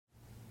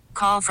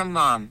call from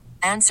mom.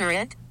 Answer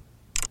it.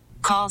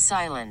 Call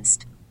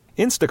silenced.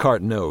 Instacart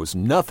knows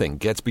nothing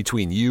gets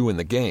between you and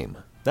the game.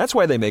 That's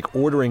why they make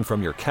ordering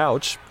from your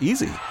couch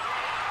easy.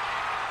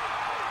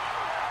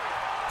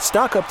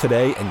 Stock up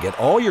today and get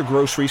all your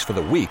groceries for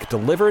the week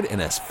delivered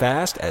in as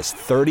fast as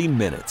 30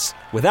 minutes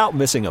without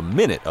missing a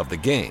minute of the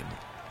game.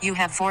 You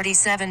have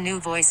 47 new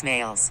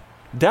voicemails.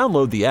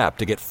 Download the app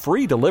to get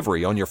free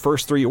delivery on your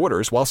first 3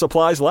 orders while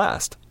supplies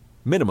last.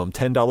 Minimum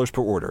 $10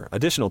 per order.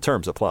 Additional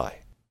terms apply.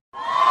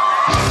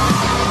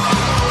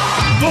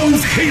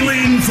 Both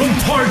hailing from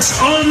parts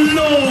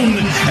unknown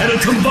at a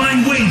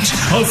combined weight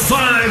of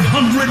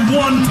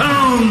 501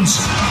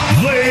 pounds.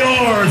 They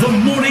are the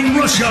Morning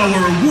Rush Hour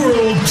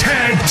World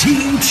Tag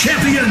Team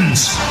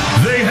Champions.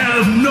 They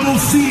have no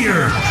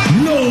fear,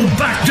 no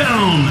back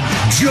down,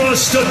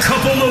 just a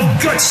couple of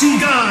gutsy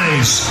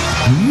guys.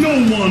 No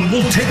one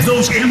will take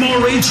those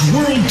MRH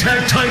World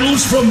Tag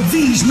titles from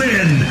these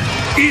men.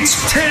 It's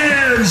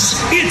Taz,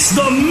 it's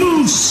the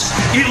Moose,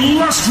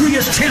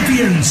 illustrious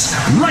champions,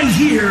 right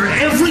here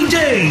every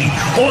day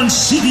on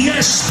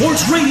CBS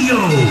Sports Radio.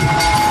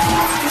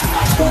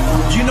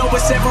 You know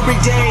it's every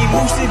day,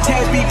 Moose and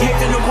Taz be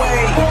paving the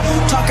way.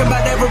 Talking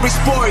about every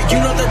sport, you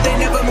know that they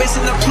never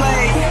missing a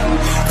play.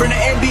 From the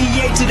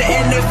NBA to the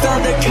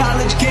NFL to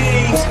college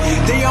games,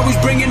 they always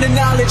bringing the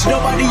knowledge,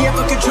 nobody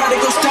ever could try to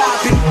go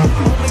stop it.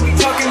 Only be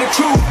talking the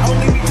truth,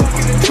 only be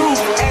talking the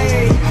truth,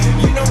 ayy.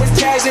 You know it's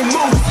Taz and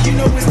Moose, you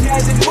know it's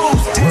Taz and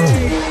Moose,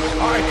 ayy.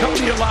 All right, coming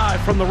to you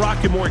live from the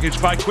Rocket Mortgage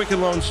by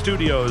Quicken Loan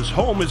Studios.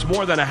 Home is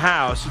more than a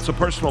house, it's a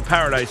personal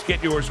paradise.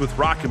 Get yours with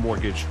Rocket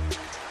Mortgage.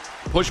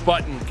 Push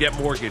button, get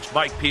mortgage.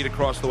 Mike, Pete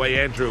across the way.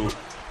 Andrew,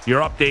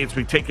 your updates.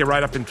 We take you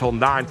right up until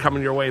 9.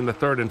 Coming your way in the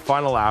third and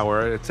final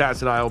hour.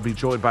 Taz and I will be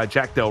joined by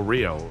Jack Del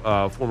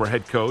Rio, former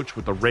head coach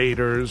with the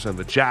Raiders and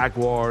the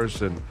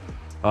Jaguars, and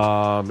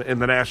in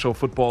the National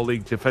Football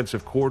League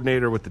defensive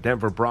coordinator with the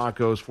Denver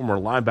Broncos, former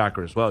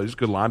linebacker as well. He's a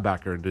good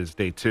linebacker in his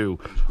day, too.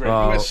 Great.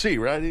 USC,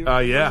 right?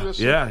 Yeah,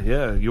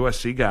 USC?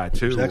 USC guy,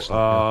 too.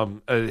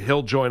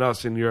 He'll join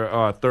us in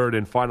your third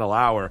and final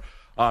hour.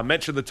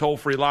 Mention the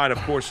toll-free line, of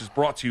course, is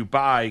brought to you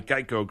by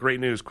Geico. Great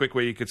news. Quick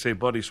way you could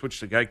save money. Switch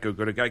to Geico.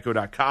 Go to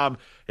geico.com.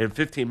 In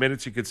 15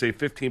 minutes, you could save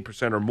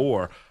 15% or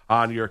more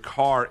on your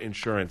car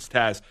insurance.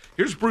 Taz,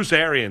 here's Bruce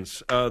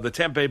Arians, the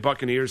Tampa Bay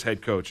Buccaneers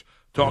head coach,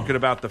 talking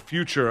about the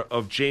future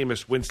of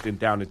Jameis Winston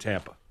down in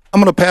Tampa. I'm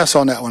going to pass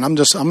on that one. I'm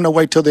going to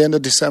wait till the end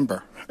of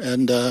December.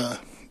 And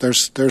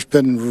there's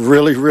been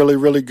really, really,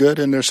 really good,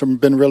 and there's some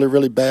been really,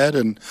 really bad.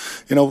 And,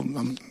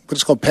 we're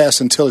just going to pass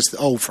until it's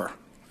over.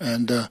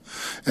 And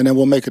then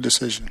we'll make a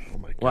decision. Oh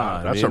my God.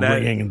 Wow, that's a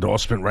ringing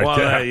endorsement right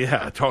there.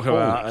 Yeah, talk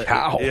about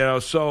cow.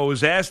 So I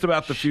was asked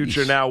about the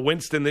future. Now,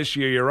 Winston this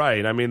year, you're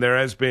right. I mean,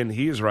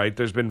 he is right.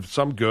 There's been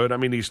some good. I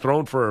mean, he's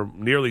thrown for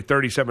nearly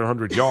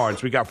 3,700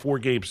 yards. We got 4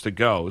 games to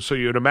go. So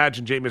you'd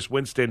imagine Jameis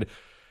Winston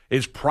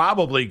is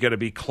probably going to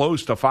be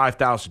close to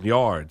 5,000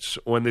 yards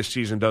when this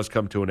season does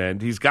come to an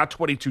end. He's got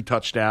 22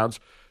 touchdowns,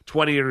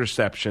 20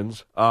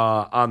 interceptions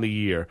on the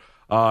year.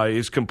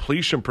 His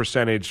completion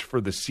percentage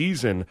for the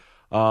season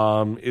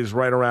is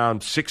right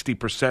around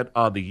 60%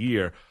 on the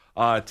year.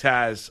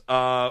 Taz,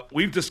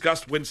 we've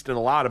discussed Winston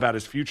a lot about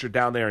his future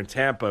down there in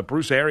Tampa.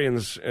 Bruce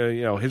Arians,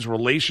 his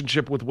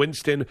relationship with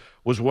Winston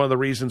was one of the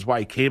reasons why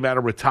he came out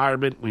of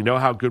retirement. We know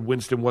how good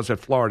Winston was at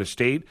Florida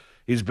State.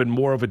 He's been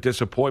more of a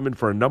disappointment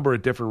for a number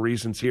of different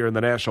reasons here in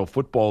the National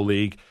Football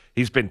League.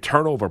 He's been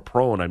turnover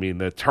prone. I mean,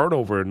 the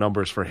turnover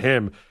numbers for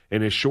him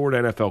in his short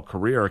NFL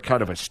career are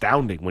kind of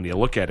astounding when you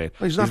look at it.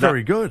 Well, he's not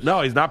very good.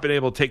 No, he's not been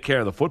able to take care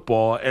of the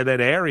football. And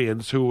then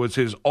Arians, who was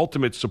his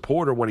ultimate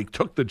supporter when he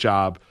took the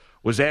job,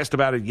 was asked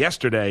about it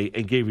yesterday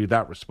and gave you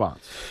that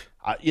response.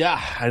 Yeah,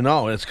 I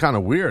know. It's kind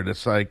of weird.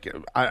 It's like,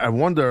 I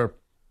wonder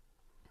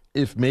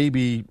if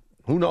maybe,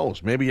 who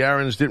knows, maybe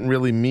Arians didn't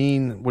really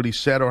mean what he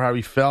said or how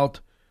he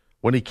felt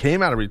when he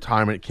came out of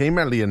retirement, came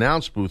out of the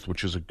announce booth,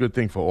 which is a good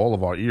thing for all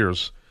of our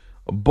ears.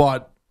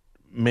 But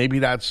maybe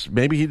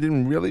he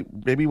didn't really,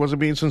 maybe he wasn't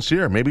being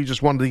sincere. Maybe he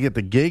just wanted to get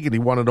the gig and he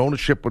wanted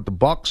ownership with the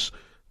Bucs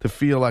to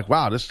feel like,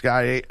 wow, this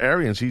guy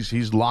Arians,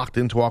 he's locked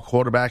into our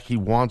quarterback. He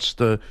wants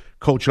to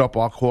coach up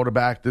our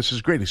quarterback. This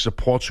is great. He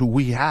supports who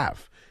we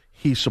have.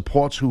 He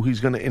supports who he's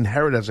going to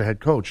inherit as a head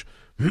coach.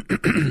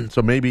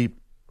 So maybe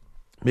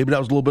that was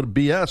a little bit of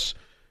BS.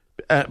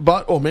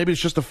 Or maybe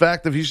it's just the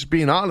fact that he's just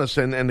being honest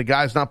and the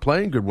guy's not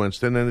playing good,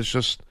 Winston, and it's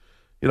just,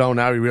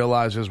 now he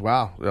realizes,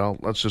 wow,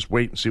 let's just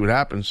wait and see what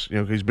happens.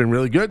 He's been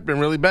really good,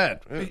 been really bad.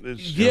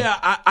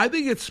 I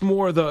think it's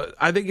more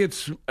I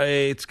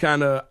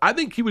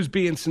think he was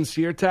being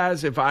sincere,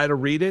 Taz, if I had to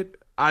read it.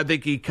 I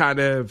think he kind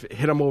of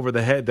hit him over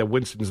the head that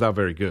Winston's not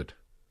very good.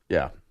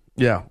 Yeah.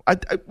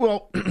 And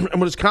what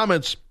his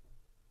comments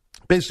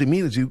basically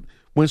mean is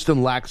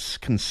Winston lacks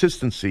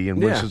consistency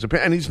in Winston's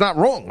opinion. And he's not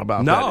wrong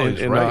about that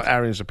in right.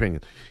 Arians'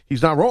 opinion.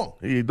 He's not wrong.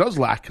 He does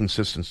lack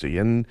consistency.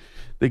 And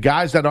the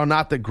guys that are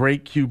not the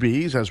great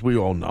QBs, as we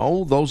all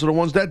know, those are the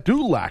ones that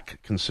do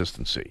lack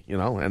consistency,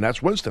 and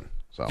that's Winston.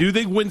 So. Do you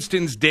think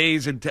Winston's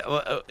days,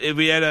 if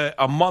we had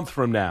a month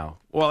from now,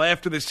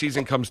 after this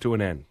season comes to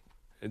an end,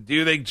 Do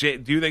you think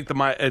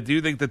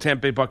the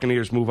Tampa Bay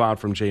Buccaneers move on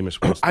from Jameis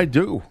Winston? I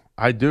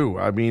do.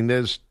 I mean,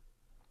 there's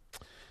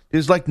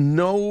like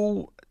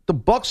no the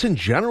Bucs in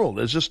general.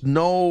 There's just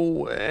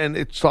no, and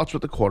it starts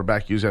with the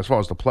quarterback usually as far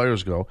as the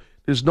players go.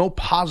 There's no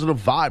positive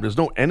vibe. There's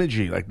no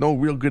energy, like no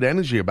real good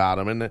energy about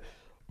him, and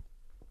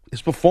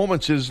his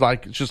performance is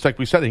like just like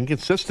we said,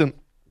 inconsistent.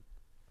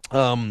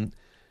 I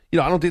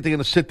don't think they're going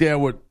to sit there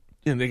with.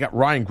 They got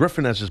Ryan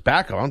Griffin as his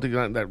backup. I don't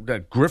think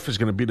that Griff is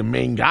going to be the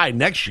main guy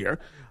next year.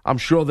 I'm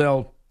sure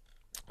they'll,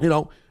 in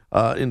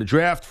the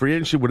draft, free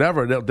agency,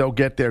 whatever, they'll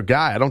get their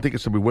guy. I don't think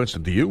it's going to be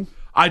Winston. Do you?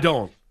 I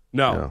don't.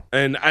 No.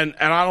 And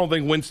I don't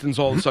think Winston's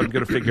all of a sudden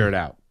going to figure it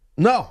out.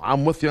 No,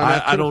 I'm with you on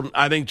that.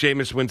 I think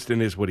Jameis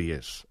Winston is what he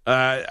is.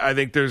 I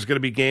think there's going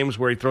to be games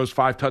where he throws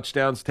 5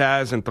 touchdowns,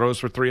 Taz, and throws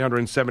for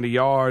 370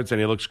 yards,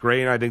 and he looks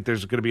great. And I think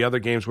there's going to be other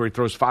games where he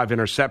throws 5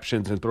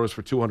 interceptions and throws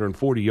for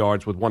 240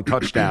 yards with 1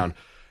 touchdown.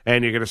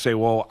 And you're going to say,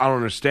 well, I don't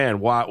understand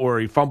why, or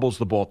he fumbles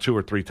the ball 2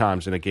 or 3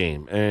 times in a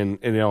game and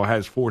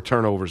has 4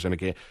 turnovers in a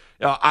game.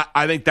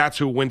 I think that's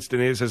who Winston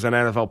is as an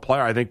NFL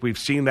player. I think we've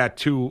seen that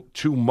too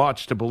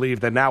much to believe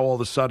that now all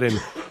of a sudden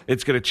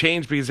it's going to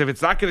change, because if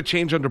it's not going to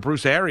change under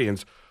Bruce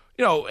Arians,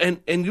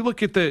 and you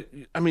look at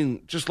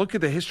just look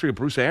at the history of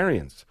Bruce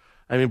Arians.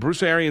 I mean,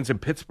 Bruce Arians in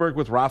Pittsburgh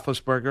with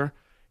Roethlisberger,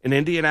 in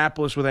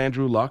Indianapolis with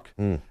Andrew Luck,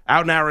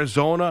 out in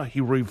Arizona,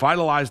 he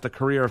revitalized the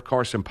career of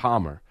Carson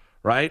Palmer.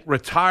 Right?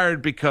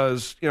 Retired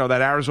because,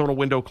 that Arizona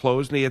window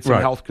closed and he had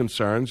some health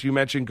concerns. You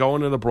mentioned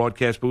going to the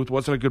broadcast booth,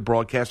 wasn't a good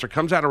broadcaster,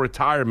 comes out of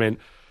retirement,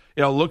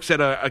 looks at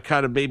a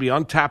kind of maybe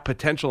untapped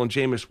potential in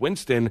Jameis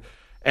Winston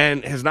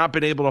and has not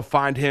been able to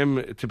find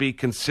him to be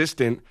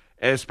consistent,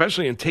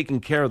 especially in taking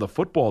care of the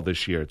football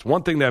this year. It's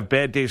one thing to have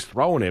bad days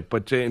throwing it,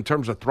 but in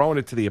terms of throwing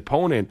it to the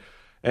opponent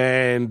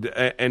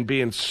and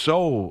being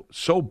so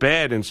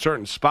bad in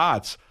certain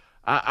spots,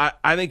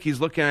 I think he's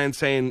looking at it and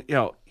saying,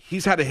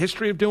 he's had a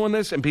history of doing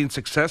this and being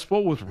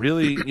successful with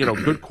really,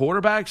 good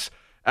quarterbacks.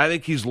 I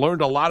think he's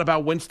learned a lot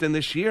about Winston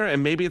this year,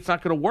 and maybe it's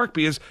not going to work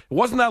because it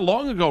wasn't that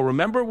long ago.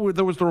 Remember,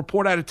 there was the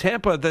report out of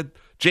Tampa that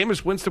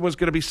Jameis Winston was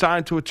going to be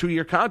signed to a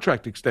 2-year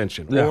contract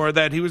extension, or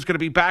that he was going to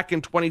be back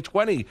in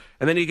 2020.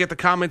 And then you get the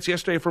comments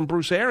yesterday from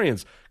Bruce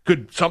Arians.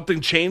 Could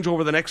something change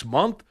over the next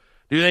month?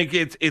 Do you think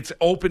it's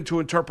open to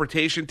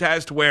interpretation,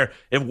 Taz, to where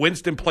if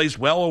Winston plays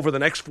well over the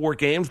next 4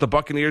 games, the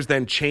Buccaneers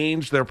then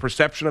change their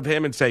perception of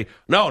him and say,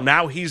 no,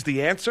 now he's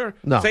the answer?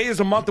 No. Say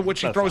there's a month in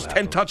which he throws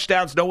 10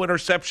 touchdowns, no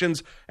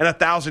interceptions, and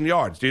 1,000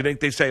 yards. Do you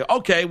think they say,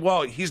 okay,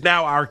 well, he's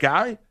now our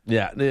guy?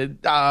 Yeah. Is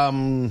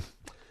that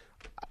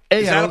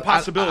a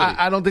possibility?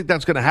 I don't think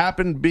that's going to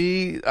happen.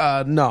 B,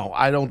 no,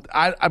 I don't.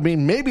 I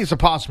mean, maybe it's a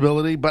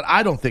possibility, but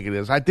I don't think it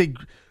is. I think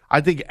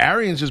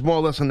Arians is more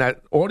or less in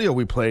that audio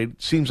we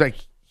played. Seems like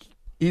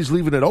he's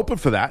leaving it open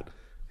for that.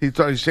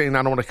 He's saying,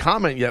 I don't want to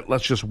comment yet.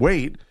 Let's just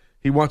wait.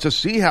 He wants to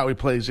see how he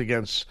plays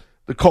against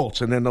the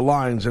Colts and then the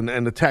Lions and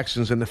the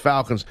Texans and the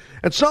Falcons.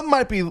 And some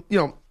might be,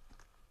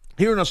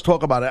 hearing us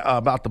talk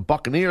about the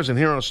Buccaneers and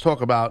hearing us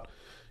talk about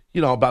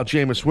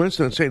Jameis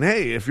Winston and saying,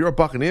 hey, if you're a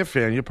Buccaneer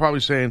fan, you're probably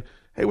saying,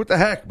 hey, what the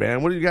heck,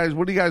 man? What are you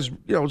guys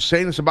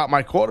saying this about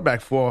my quarterback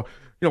for?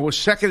 We're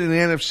second in the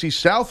NFC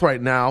South right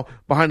now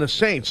behind the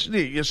Saints.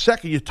 You're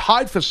second. You're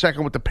tied for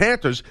second with the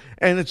Panthers,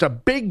 and it's a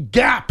big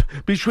gap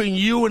between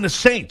you and the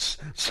Saints.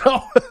 So,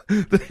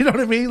 you know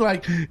what I mean?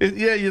 Like, you're tied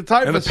and for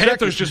second. And the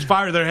Panthers just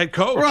fired their head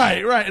coach.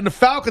 Right. And the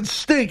Falcons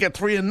stink at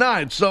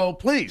 3-9. So,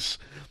 please,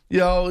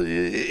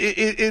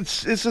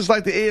 this is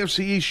like the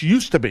AFC East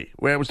used to be,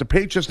 where it was the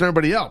Patriots and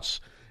everybody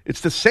else.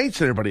 It's the Saints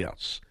and everybody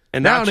else.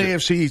 And now in the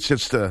AFC East,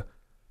 it's the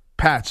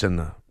Pats and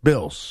the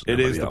Bills.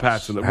 It is the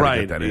Pats and the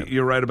right.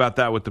 You're right about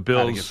that with the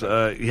Bills.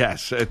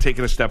 Yes,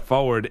 taking a step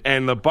forward.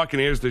 And the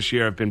Buccaneers this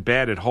year have been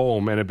bad at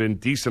home and have been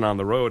decent on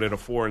the road at a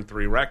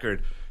 4-3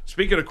 record.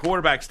 Speaking of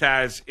quarterbacks,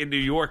 Taz, in New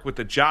York with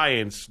the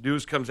Giants,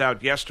 news comes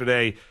out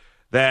yesterday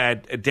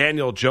that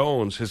Daniel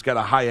Jones has got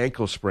a high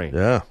ankle sprain.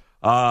 Yeah,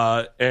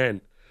 and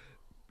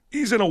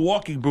he's in a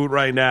walking boot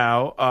right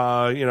now,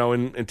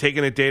 and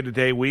taking it day to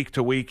day, week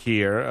to week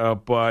here.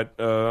 But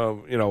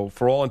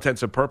for all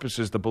intents and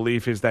purposes, the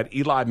belief is that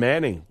Eli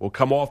Manning will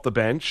come off the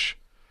bench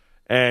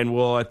and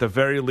will, at the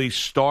very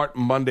least, start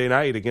Monday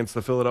night against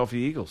the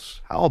Philadelphia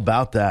Eagles. How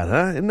about that,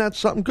 huh? Isn't that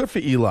something? Good for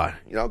Eli.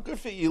 Good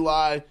for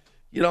Eli,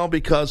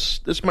 because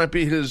this might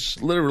be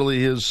literally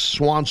his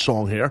swan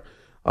song here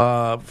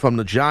from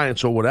the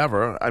Giants or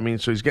whatever. I mean,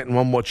 so he's getting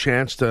one more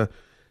chance to.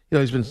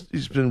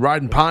 He's been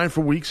riding pine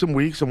for weeks and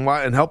weeks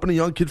and helping a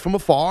young kid from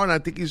afar. And I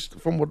think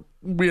from what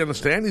we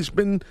understand, he's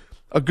been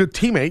a good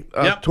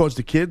teammate towards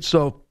the kid.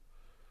 So,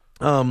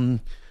 imagine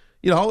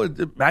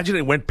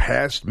it went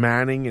past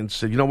Manning and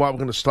said, you know what, we're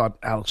going to start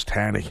Alex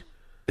Tanny.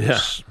 Yeah.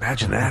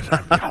 Imagine that.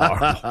 That'd be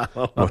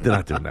horrible. No, they're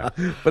not doing that.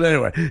 But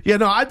anyway,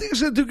 I think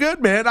it's going to do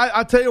good, man.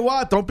 I'll tell you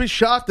what, don't be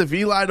shocked if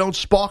Eli don't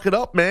spark it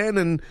up, man,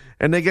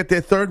 and they get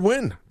their third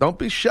win. Don't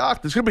be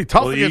shocked. It's going to be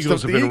tough against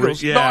the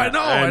Eagles. Yeah,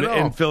 no, I know.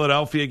 And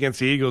Philadelphia against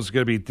the Eagles is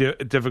going to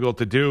be difficult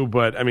to do,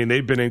 but, I mean,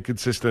 they've been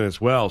inconsistent as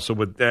well. So,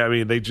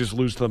 they just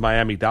lose to the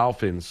Miami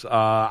Dolphins.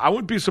 I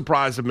wouldn't be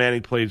surprised if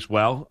Manning plays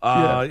well.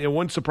 It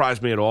wouldn't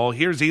surprise me at all.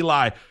 Here's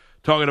Eli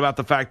talking about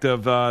the fact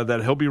of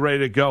that he'll be ready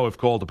to go if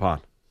called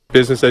upon.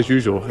 Business as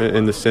usual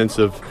in the sense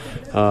of,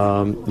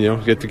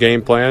 get the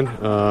game plan,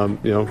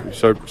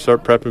 start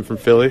prepping from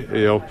Philly,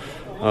 going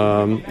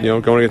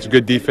against a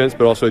good defense,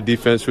 but also a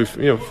defense we've,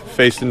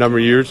 faced a number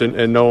of years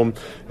and know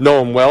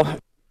them well.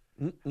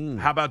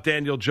 How about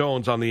Daniel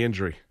Jones on the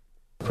injury?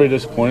 Pretty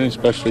disappointing,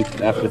 especially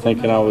after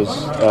thinking I was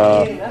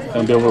going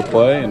to be able to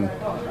play. And,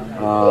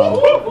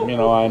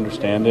 I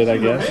understand it, I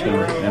guess.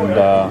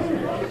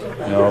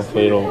 And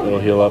hopefully it'll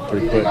heal up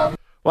pretty quick.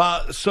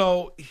 Well,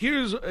 so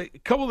here's a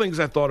couple of things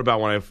I thought about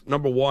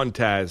number one,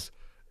 Taz,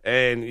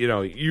 and you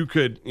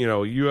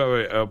have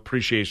an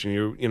appreciation.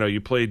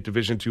 You played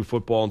Division II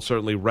football and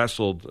certainly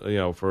wrestled,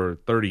 for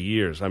 30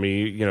 years. I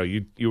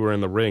mean, you were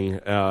in the ring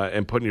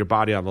and putting your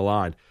body on the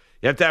line.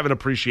 You have to have an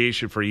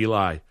appreciation for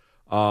Eli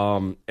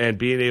and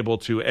being able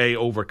to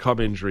overcome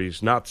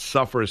injuries, not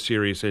suffer a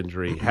serious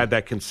injury, had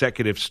that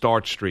consecutive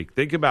start streak.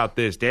 Think about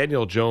this: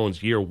 Daniel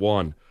Jones, year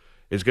one,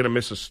 is going to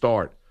miss a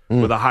start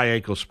with a high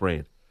ankle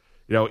sprain.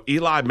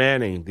 Eli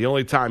Manning, the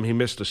only time he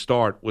missed a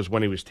start was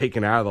when he was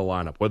taken out of the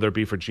lineup, whether it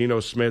be for Geno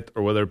Smith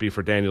or whether it be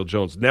for Daniel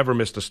Jones. Never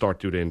missed a start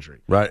due to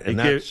injury. Right. And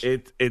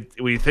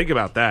when you think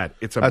about that,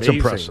 it's amazing. That's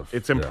impressive.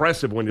 It's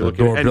impressive when you look at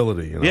at it.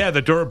 Durability. Yeah,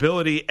 the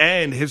durability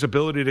and his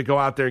ability to go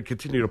out there and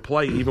continue to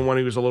play even when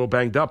he was a little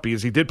banged up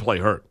because he did play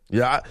hurt.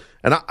 Yeah,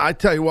 and I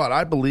tell you what,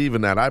 I believe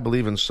in that. I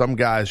believe in some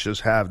guys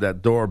just have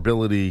that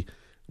durability,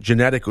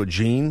 genetic or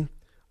gene.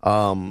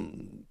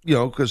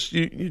 Because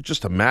you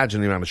just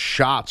imagine the amount of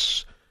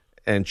shots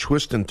and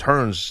twists and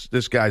turns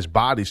this guy's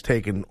body's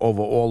taken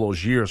over all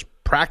those years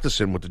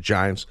practicing with the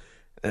Giants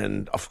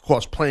and, of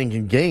course, playing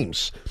in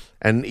games.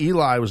 And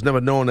Eli was never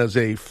known as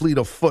a fleet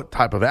of foot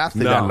type of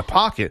athlete out in the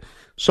pocket.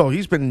 So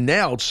he's been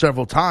nailed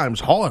several times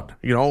hard,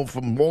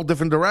 from all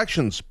different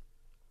directions.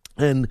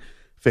 And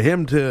for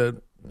him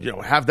to,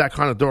 have that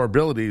kind of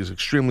durability is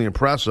extremely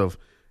impressive.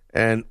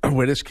 And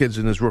where this kid's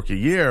in his rookie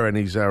year and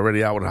he's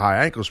already out with a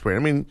high ankle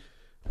sprain.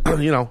 I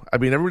mean,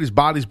 everybody's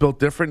body's built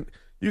different.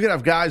 You could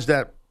have guys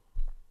that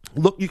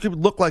you could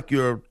look like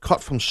you're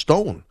cut from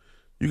stone.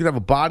 You could have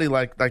a body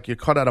like you're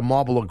cut out of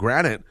marble or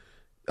granite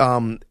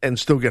and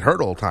still get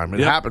hurt all the time. It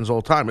happens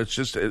all the time. It's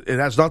just it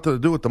has nothing to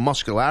do with the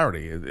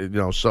muscularity,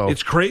 So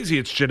it's crazy.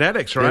 It's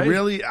genetics, right? It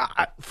really,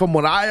 from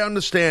what I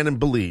understand and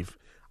believe,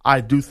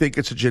 I do think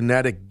it's a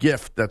genetic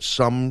gift that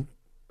some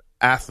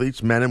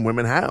athletes, men and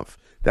women, have.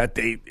 That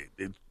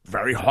it's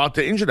very hard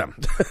to injure them.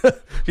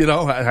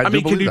 I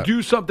mean, can you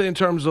do something in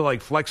terms of like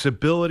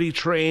flexibility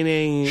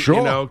training?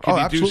 Sure. Can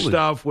you absolutely. do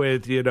stuff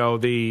with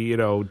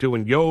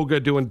doing yoga,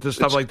 doing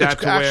stuff like that?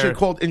 It's actually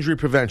called injury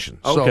prevention.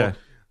 Okay. So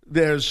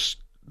there's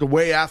the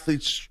way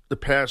athletes the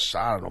past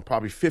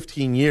probably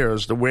 15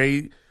 years, the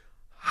way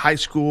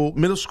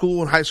middle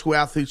school and high school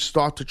athletes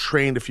start to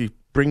train. If you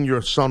bring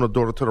your son or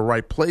daughter to the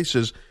right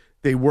places,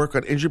 they work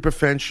on injury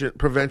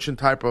prevention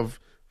type of.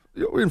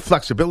 In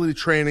flexibility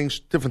trainings,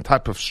 different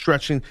type of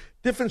stretching,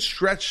 different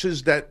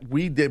stretches that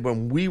we did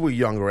when we were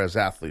younger as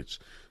athletes.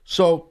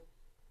 So,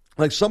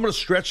 like some of the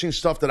stretching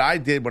stuff that I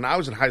did when I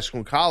was in high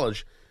school and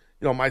college,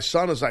 my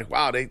son is like,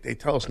 wow, they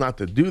tell us not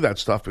to do that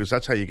stuff because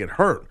that's how you get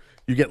hurt.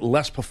 You get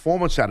less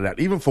performance out of that,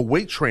 even for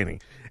weight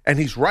training. And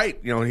he's right.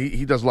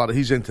 He does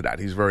he's into that.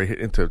 He's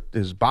very into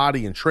his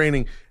body and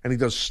training, and he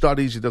does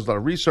studies. He does a lot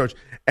of research,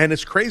 and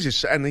it's crazy.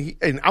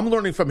 And I'm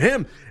learning from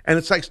him, and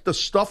it's like the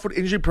stuff with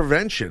injury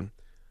prevention.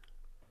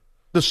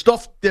 The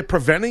stuff they're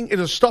preventing is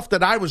the stuff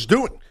that I was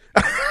doing.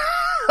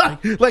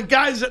 Like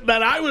guys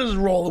that I was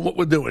rolling what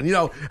we're doing,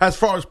 as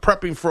far as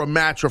prepping for a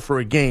match or for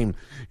a game,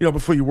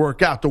 before you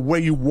work out, the way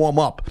you warm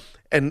up.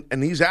 And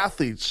these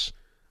athletes,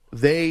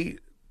 the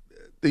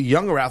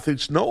younger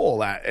athletes know all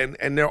that.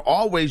 And there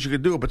are ways you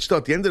could do it. But still,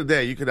 at the end of the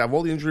day, you could have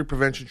all the injury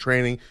prevention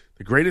training,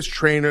 the greatest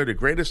trainer, the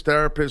greatest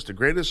therapist, the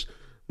greatest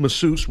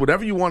masseuse,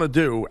 whatever you want to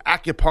do,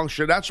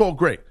 acupuncture, that's all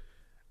great.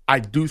 I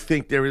do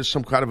think there is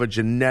some kind of a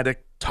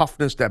genetic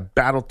toughness, that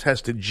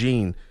battle-tested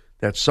gene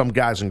that some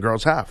guys and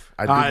girls have.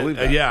 I do believe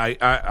that. Yeah,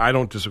 I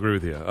don't disagree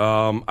with you.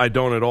 I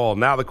don't at all.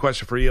 Now the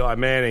question for Eli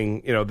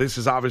Manning, this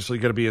is obviously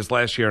going to be his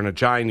last year in a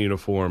Giant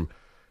uniform.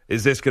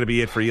 Is this going to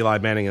be it for Eli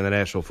Manning in the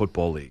National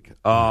Football League?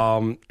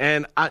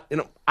 And I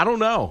don't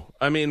know.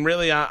 I mean,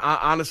 really,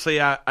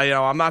 honestly,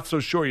 I'm not so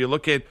sure. You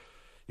look at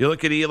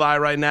Eli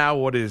right now.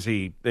 What is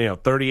he?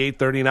 38,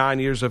 39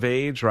 years of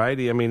age, right?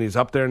 He's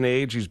up there in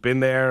age. He's been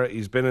there.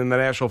 He's been in the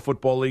National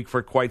Football League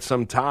for quite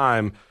some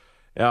time.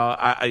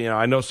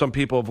 I know some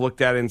people have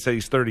looked at it and said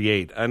he's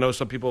 38. I know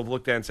some people have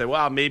looked at it and said,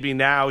 well, maybe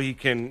now he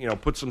can,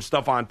 put some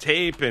stuff on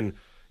tape and,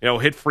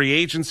 hit free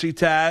agency,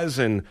 Taz,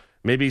 and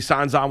Maybe he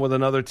signs on with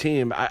another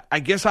team. I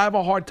guess I have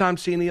a hard time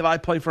seeing Eli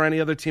play for any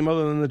other team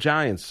other than the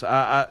Giants.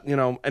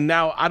 And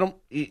now I don't.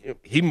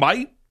 He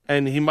might,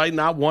 and he might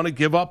not want to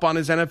give up on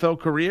his NFL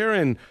career.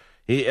 And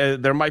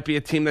there might be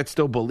a team that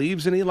still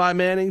believes in Eli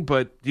Manning.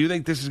 But do you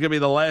think this is going to be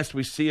the last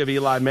we see of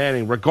Eli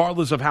Manning,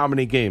 regardless of how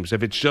many games?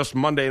 If it's just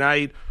Monday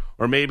night,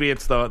 or maybe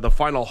it's the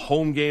final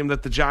home game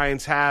that the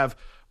Giants have.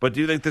 But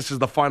do you think this is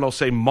the final,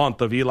 say, month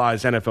of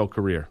Eli's NFL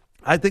career?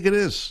 I think it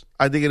is.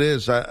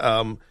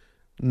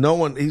 No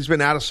one. He's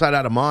been out of sight,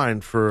 out of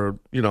mind for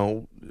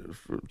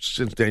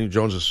since Daniel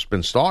Jones has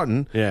been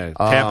starting. Yeah,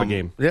 Tampa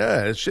game.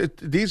 Yeah,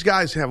 these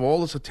guys have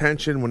all this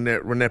attention when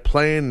they're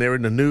playing. They're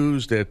in the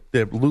news. They're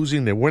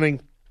losing. They're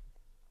winning.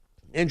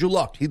 Andrew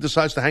Luck. He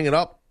decides to hang it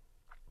up.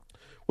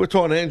 We're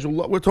talking Andrew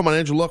Luck. We're talking about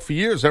Andrew Luck for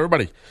years.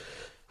 Everybody.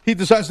 He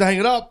decides to hang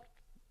it up.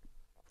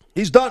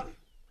 He's done.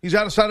 He's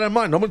out of sight, out of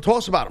mind. No one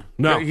talks about him.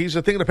 No, he's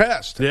a thing of the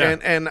past. Yeah.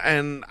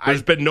 And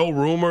there's been no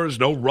rumors,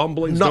 no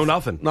rumblings,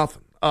 nothing.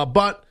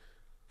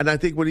 And I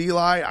think with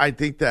Eli, I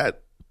think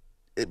that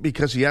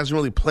because he hasn't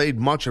really played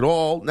much at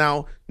all.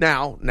 Now,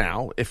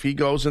 if he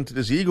goes into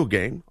this Eagle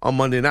game on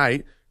Monday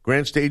night,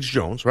 Grand Stage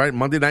Jones, right?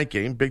 Monday night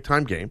game, big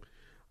time game.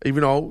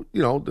 Even though,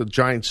 the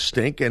Giants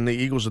stink and the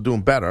Eagles are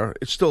doing better,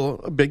 it's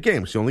still a big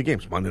game. It's the only game.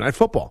 It's Monday Night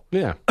Football.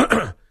 Yeah.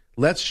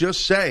 Let's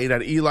just say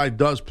that Eli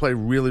does play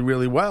really,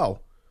 really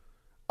well.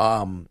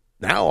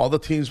 Now all the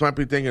teams might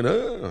be thinking,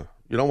 you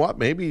know what?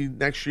 Maybe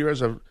next year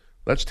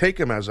let's take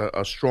him as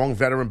a strong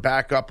veteran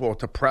backup or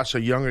to press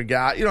a younger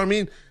guy. You know what I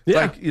mean?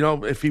 Yeah.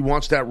 If he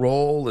wants that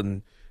role.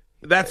 And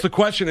that's the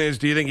question is,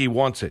 do you think he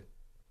wants it?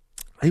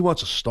 He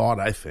wants to start,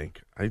 I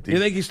think. You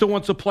think he still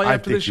wants to play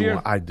after this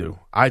year? I do.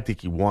 I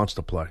think he wants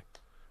to play.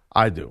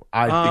 I do.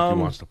 I think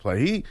he wants to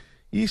play.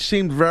 He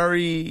seemed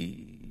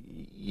very...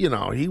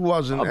 he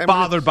wasn't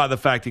bothered by the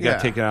fact he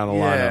got taken out of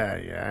the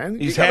lineup. Yeah. And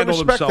he's handled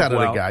himself that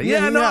well. Guy.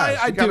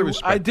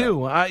 I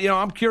do.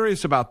 I'm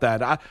curious about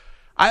that.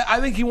 I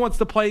think he wants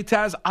to play,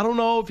 Taz. I don't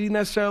know if he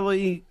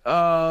necessarily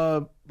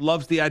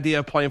loves the idea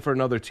of playing for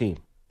another team.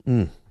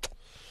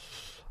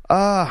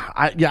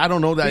 I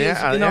don't know that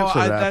answer to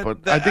that,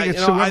 but I think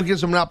it's whoever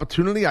gives him an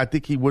opportunity. I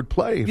think he would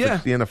play if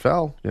it's the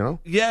NFL.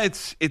 Yeah,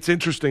 it's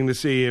interesting to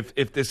see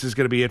if this is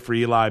going to be it for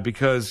Eli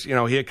because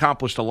he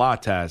accomplished a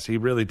lot. Taz, he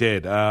really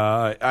did.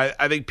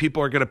 I think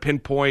people are going to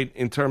pinpoint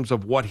in terms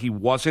of what he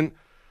wasn't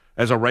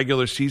as a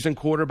regular season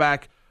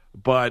quarterback,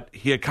 but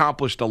he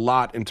accomplished a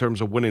lot in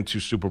terms of winning 2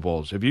 Super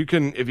Bowls. If you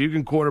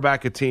can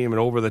quarterback a team and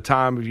over the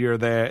time of year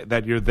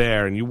that you're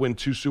there and you win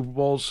 2 Super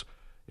Bowls,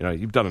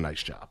 you've done a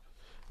nice job.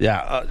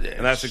 Yeah,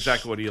 and that's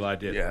exactly what Eli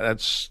did. Yeah,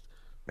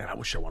 I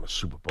wish I won a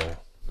Super Bowl.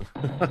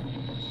 Well,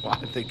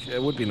 I think it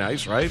would be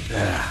nice, right?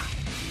 Yeah.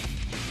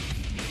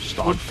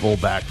 Start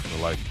fullback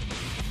for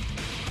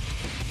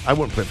I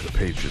wouldn't play for the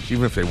Patriots.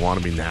 Even if they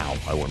wanted me now,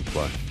 I wouldn't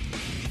play.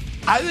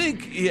 I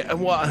think, I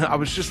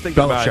was just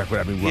thinking about it. Belichick would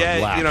have me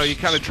run laps, you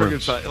kind of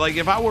triggered something. Like,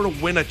 if I were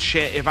to win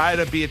if I had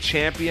to be a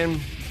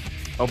champion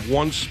of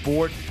one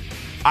sport,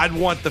 I'd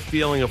want the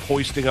feeling of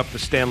hoisting up the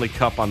Stanley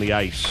Cup on the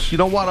ice. You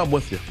know what? I'm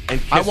with you.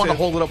 And I want to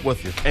hold it up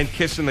with you. And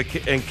kissing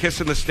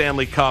the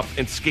Stanley Cup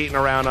and skating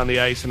around on the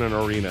ice in an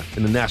arena.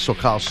 In the Nassau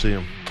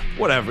Coliseum.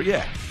 Whatever,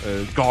 yeah.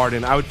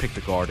 Garden. I would pick the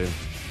Garden.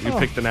 You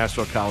pick the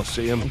Nassau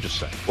Coliseum. I'm just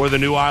saying. Or the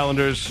New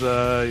Islanders,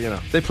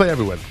 They play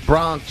everywhere.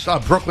 Bronx,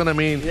 Brooklyn,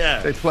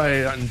 Yeah. They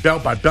play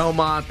by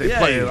Belmont. They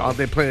play in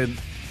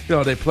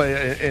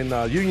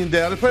Uniondale.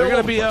 They're going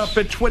to be up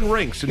at Twin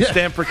Rinks in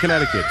Stamford,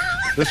 Connecticut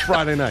this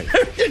Friday night.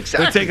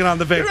 Exactly. They're taking on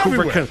the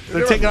Vancouver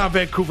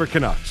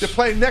Canucks. They're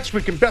playing next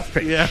week in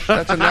Bethpage. Yeah.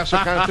 That's a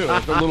Nassau kind of too.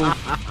 It's a little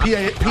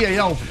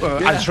PAL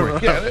ice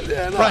rink.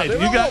 Right.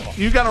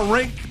 You got a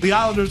rink. The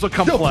Islanders will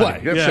come play.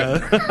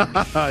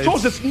 So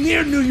it's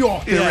near New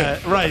York.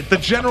 Right. The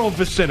general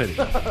vicinity.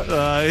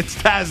 It's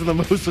Taz and the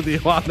Moose with you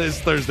on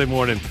this Thursday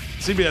morning.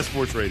 CBS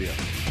Sports Radio.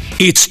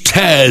 It's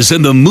Taz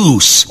and the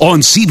Moose on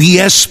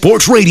CBS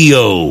Sports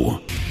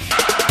Radio.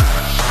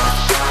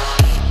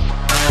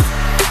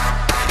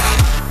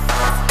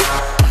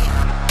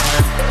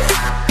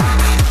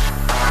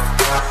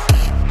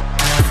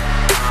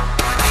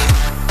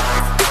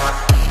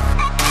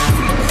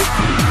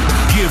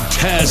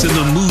 Taz and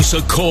the Moose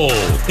a call.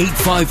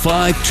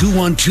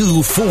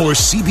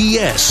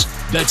 855-212-4CBS.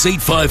 That's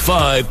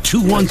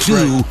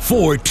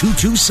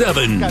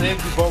 855-212-4227. Got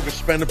Andrew Bogus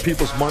spending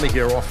people's money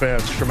here off air.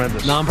 It's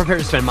tremendous. No, I'm prepared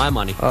to spend my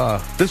money.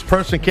 This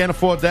person can't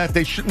afford that.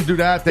 They shouldn't do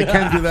that. They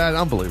can do that.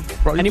 Unbelievable.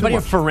 Bro, anybody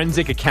a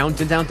forensic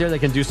accountant out there that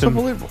can do some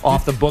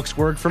off-the-books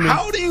work for me?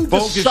 How do you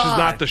Bogus decide? is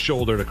not the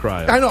shoulder to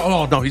cry on. I know.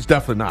 Oh, no, he's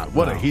definitely not.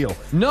 What a heel.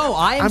 No,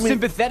 I am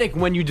sympathetic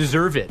when you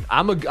deserve it.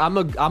 I'm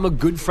a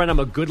good friend. I'm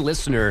a good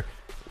listener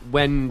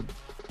when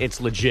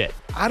it's legit.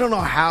 I don't know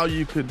how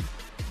you could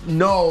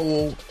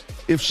know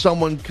if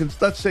someone can.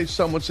 Let's say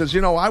someone says,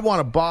 I want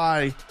to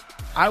buy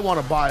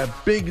a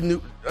big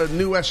new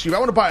SUV. I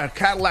want to buy a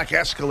Cadillac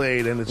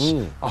Escalade, and it's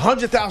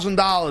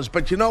 $100,000.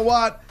 But you know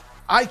what?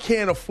 I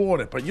can't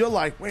afford it. But you're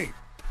like, wait,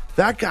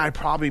 that guy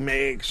probably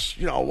makes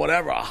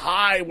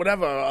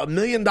 $1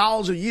 million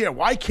a year.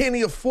 Why can't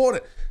he afford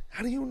it?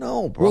 How do you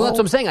know, bro? Well, that's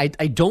what I'm saying.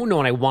 I don't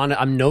know, and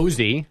I'm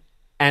nosy,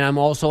 and I'm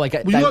also like...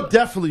 you're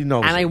definitely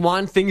nosy. And I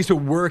want things to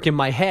work in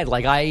my head.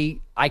 Like,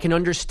 I can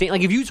understand...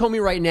 Like, if you told me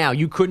right now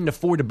you couldn't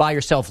afford to buy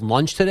yourself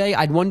lunch today,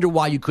 I'd wonder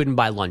why you couldn't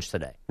buy lunch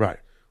today. Right.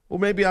 Well,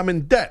 maybe I'm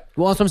in debt.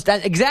 Well,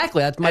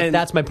 exactly.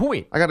 That's my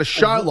point. I got a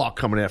Shylock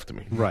coming after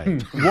me. Right.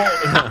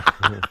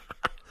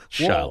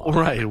 Shylock.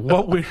 Right.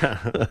 What we...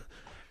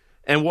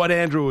 And what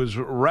Andrew was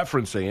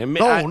referencing, and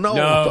No.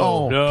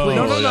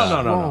 please.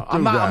 No.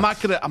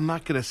 I'm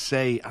not gonna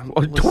say.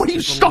 What are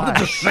you starting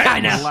to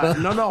say?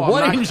 No.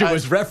 What Andrew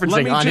was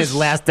referencing on his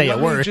last day at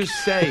work.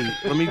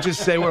 Let me just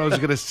say what I was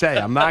gonna say.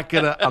 I'm not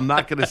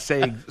gonna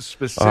say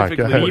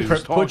specifically what he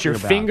was talking Put your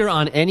about. finger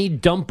on any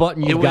dump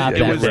button you've got.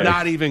 It was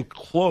not even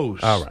close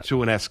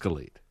to an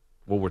Escalade.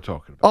 What we're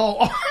talking Oh.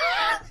 about.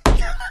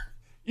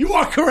 You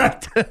are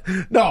correct.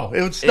 No,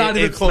 it's not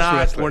even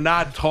close. We're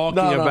not talking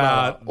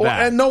about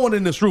that. And no one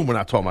in this room we're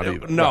not talking about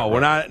either. No, we're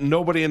not.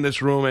 Nobody in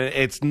this room.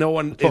 It's no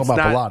one. Talking about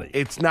Bilotti.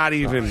 It's not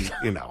even.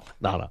 No.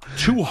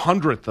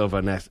 200th of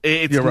an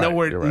Escalade. It's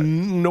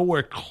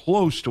nowhere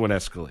close to an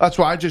Escalade. That's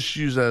why I just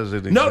use that as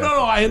an example.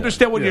 No. I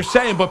understand what you're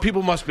saying, but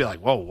people must be like,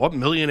 "Whoa, what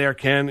millionaire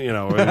can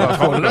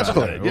afford an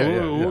Escalade?"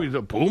 Yeah.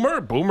 Boomer.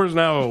 Boomer's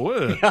now.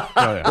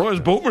 What is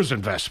Boomer's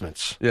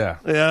investments? Yeah.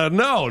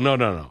 No.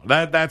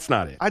 That's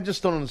not it. I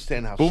just don't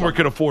understand how Boomer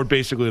could afford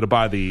basically to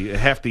buy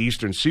half the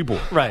Eastern Seaboard.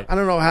 Right. I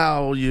don't know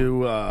how you.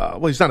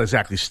 Well, he's not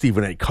exactly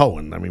Stephen A.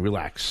 Cohen. I mean,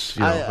 relax.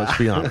 Let's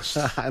be honest.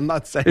 I'm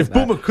not saying if that.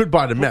 Boomer could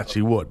buy the Mets,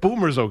 he would.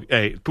 Boomer's okay.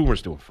 Hey,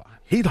 Boomer's doing fine.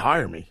 He'd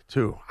hire me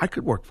too. I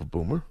could work for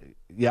Boomer.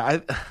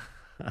 Yeah,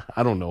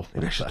 I don't know.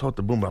 Maybe I should talk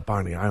to Boomer about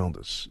buying the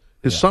Islanders.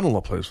 His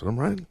son-in-law plays for them,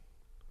 right?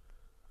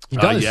 He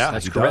does. Yeah,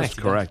 that's he correct.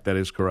 Does. Correct. That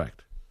is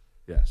correct.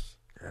 Yes.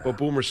 Yeah. But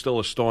Boomer's still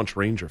a staunch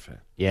Ranger fan.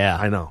 Yeah,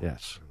 I know.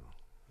 Yes.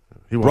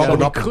 He was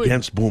rubbing up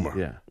against Boomer.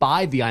 Yeah.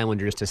 Buy the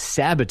Islanders to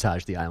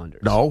sabotage the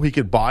Islanders. No, he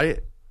could buy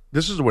it.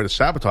 This is the way to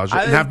sabotage it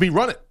and have me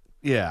run it.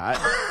 Yeah.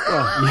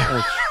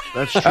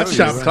 That's true. That's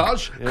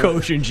sabotage. Right. Yeah.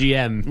 Coach and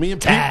GM. Me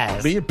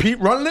and Pete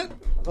running it.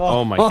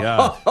 Oh my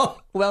God.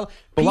 Well,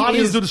 Bilotti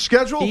is do the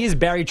schedule. He is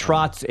Barry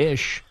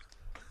Trotz-ish.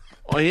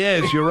 Oh, he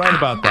is. You're right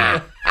about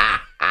that.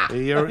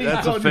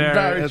 That's a fair.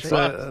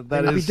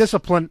 That is be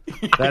disciplined.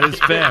 That is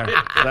fair.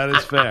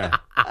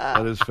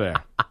 That is fair.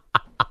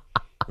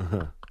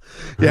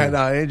 Yeah, no,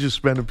 I ain't just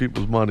spending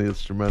people's money.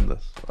 It's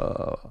tremendous.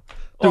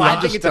 I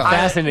think it's a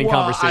fascinating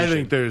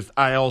conversation.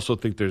 I also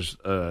think there's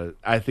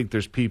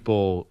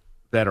people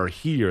that are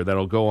here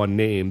that'll go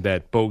unnamed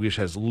that Bogish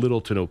has little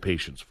to no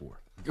patience for.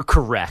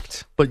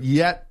 Correct. But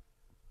yet,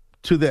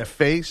 to their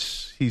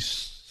face, he's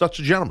such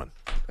a gentleman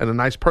and a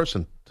nice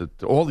person to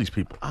all these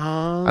people.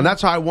 And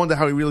that's how I wonder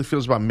how he really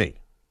feels about me.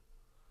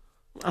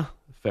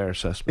 Fair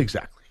assessment.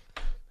 Exactly.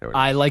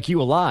 I like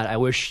you a lot. I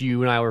wish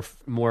you and I were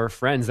more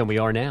friends than we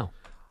are now.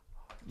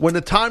 When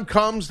the time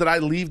comes that I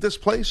leave this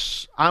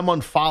place, I'm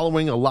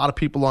unfollowing a lot of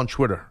people on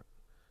Twitter.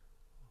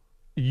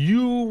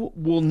 You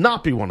will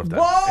not be one of them,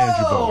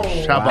 Andrew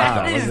Bogish. How about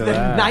that? That is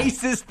the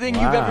nicest thing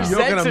you've ever said to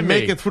me. You're going to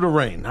make it through the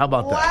rain. How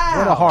about that?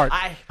 What a heart.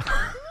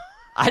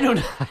 I don't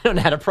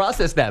know how to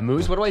process that,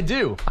 Moose. What do I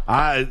do?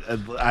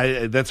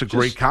 That's a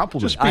great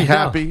compliment. Just be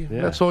happy.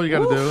 Yeah. That's all you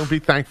got to do. Be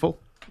thankful.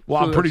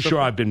 Well, I'm pretty sure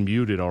I've been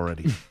muted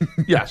already.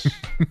 Yes.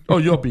 Oh,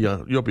 you'll be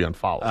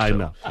unfollowed. I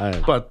know.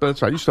 But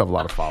that's right. You still have a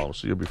lot of followers,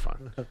 so you'll be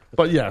fine.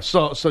 But yeah,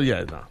 so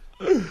yeah, no.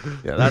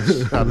 Yeah,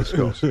 that's how this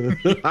goes.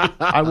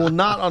 I will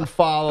not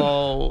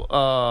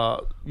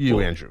unfollow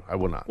you, Andrew. I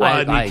will not. Well,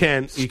 you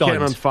can't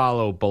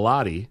unfollow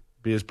Bilotti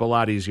because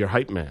Bilotti is your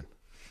hype man.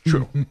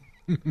 True.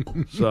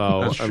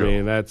 So I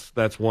mean,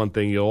 that's one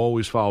thing. You'll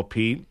always follow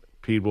Pete.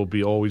 Pete will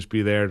always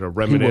be there to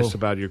reminisce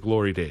about your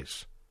glory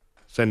days,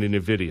 sending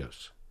you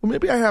videos. Well,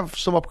 maybe I have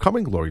some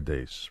upcoming glory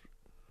days.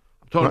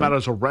 I'm talking about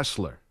as a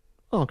wrestler.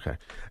 Okay.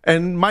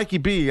 And Mikey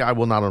B, I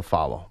will not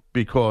unfollow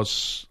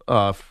because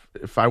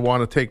if I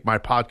want to take my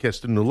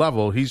podcast to a new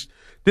level,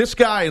 this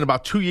guy in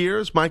about 2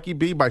 years, Mikey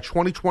B, by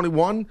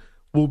 2021,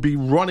 will be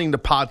running the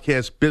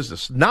podcast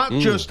business, not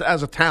just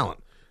as a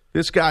talent.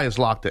 This guy is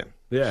locked in.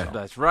 Yeah.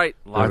 That's right.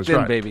 Locked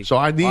in, baby. So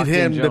I need locked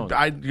him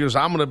because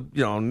I'm going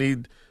to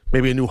need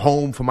maybe a new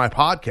home for my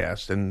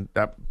podcast and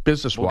that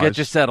business-wise. We'll get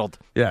you settled.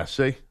 Yeah,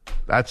 see?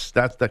 That's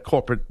that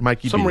corporate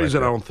Mikey B. For some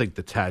reason, I don't think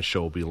the Taz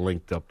show will be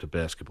linked up to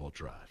basketball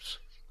drives.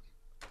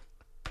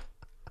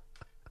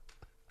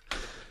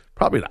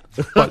 Probably not.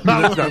 But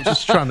I'm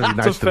just trying to be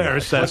nice. It's a fair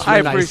assessment. I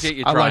appreciate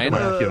you trying.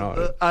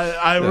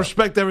 I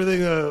respect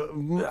everything.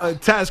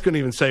 Taz couldn't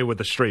even say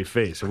with a straight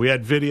face. If we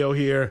had video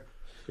here,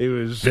 it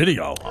was...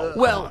 Video?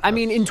 Well, I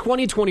mean, in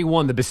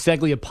 2021, the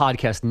Biseglia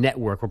Podcast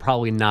Network will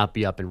probably not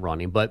be up and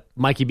running, but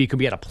Mikey B could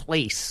be at a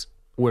place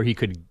where he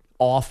could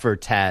offer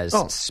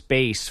Taz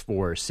space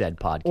for said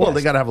podcast. Well,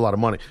 they got to have a lot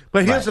of money.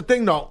 But here's the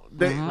thing, though.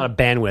 A lot of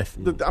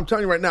bandwidth. I'm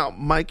telling you right now,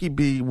 Mikey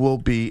B will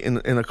be in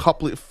a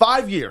couple of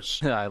 5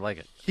 years. I like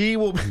it. He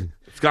will be...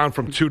 It's gone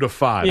from 2 to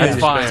 5. Yeah,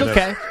 it's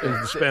okay. In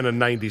the span of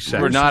 90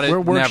 seconds.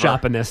 We're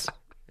workshopping this.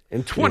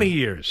 In 20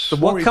 years.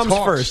 What comes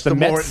first, the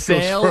Mets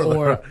sale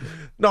or...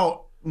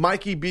 No,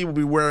 Mikey B will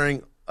be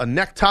wearing a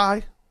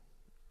necktie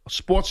a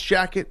sports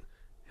jacket.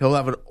 He'll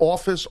have an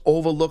office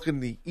overlooking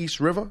the East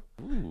River,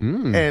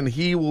 and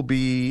he will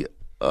be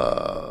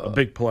a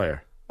big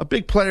player. A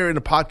big player in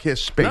the podcast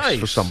space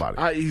for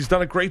somebody. He's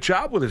done a great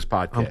job with his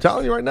podcast. I'm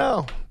telling you right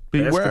now.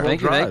 Beware.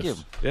 Thank you.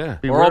 Yeah.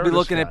 Or I'll be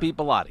looking at Pete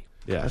Bellotti.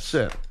 Yeah, that's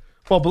it.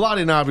 Well,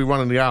 Bellotti and I will be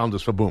running the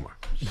Islanders for Boomer.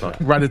 So,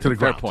 right into the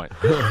ground. Fair point.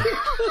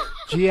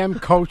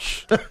 GM,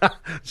 coach,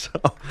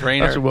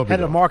 trainer, that's what we'll be head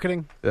doing. of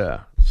marketing.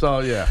 Yeah. So,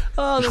 yeah.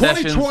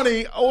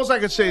 2020, all I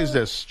can say is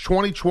this.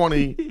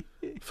 2020,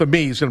 for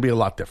me, is going to be a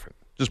lot different.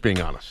 Just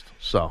being honest.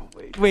 So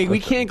Wait, we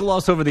can't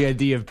gloss over the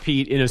idea of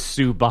Pete in a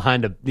suit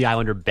behind the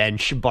Islander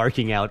bench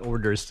barking out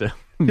orders to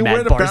you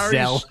Matt wear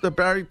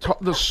Barzell.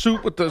 the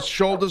suit with the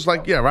shoulders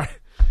like, yeah, right?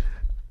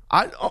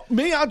 I'm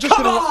just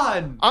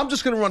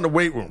going to run the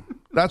weight room.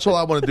 That's all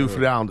I want to do for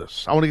the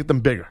Islanders. I want to get them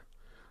bigger.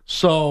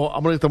 So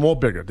I'm going to get them all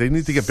bigger. They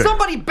need to get bigger.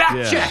 Somebody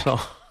back check. So,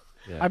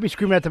 I'd be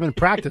screaming at them in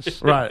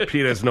practice. right.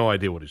 Pete has no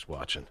idea what he's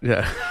watching.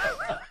 Yeah.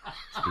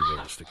 Let's be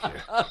realistic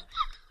here.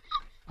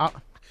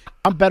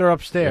 I'm better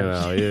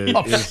upstairs.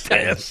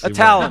 Upstairs. A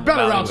talent.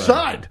 Better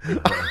outside.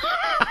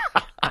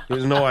 He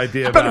has no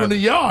idea Better about in the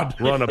yard.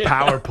 Run a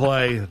power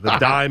play, the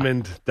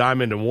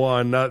diamond and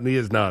one. Nothing. He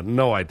has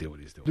no idea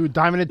what he's doing. Do a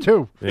diamond and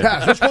two.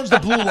 Taz, which one's the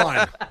blue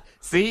line?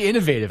 See,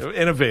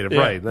 innovative,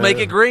 right? Make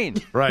it green.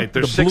 Right.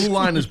 There's The blue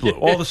line is blue.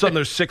 All of a sudden,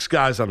 there's 6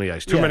 guys on the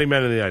ice. Too many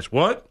men in the ice.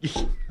 What?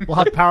 We'll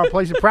have power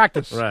plays in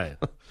practice. Right.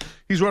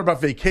 He's worried about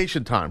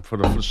vacation time for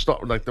the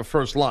start, like the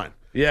first line.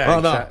 Yeah. Oh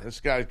exactly. no, this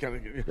guy's kind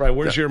of Right.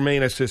 Where's your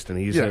main assistant?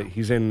 He's Yeah.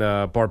 he's in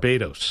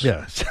Barbados.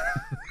 Yes.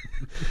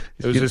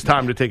 It was his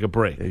time to take a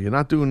break. Yeah, you're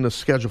not doing the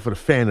schedule for the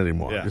fan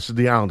anymore. Yeah. This is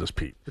the Islanders,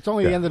 Pete. It's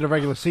only the end of the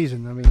regular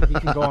season. I mean, he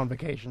can go on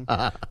vacation.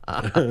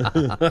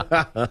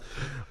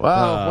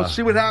 Well, we'll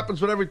see what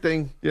happens with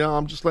everything.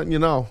 I'm just letting you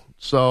know.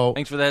 So,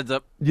 Thanks for the heads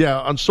up. yeah,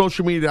 on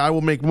social media, I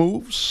will make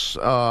moves.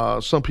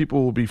 Some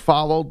people will be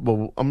followed,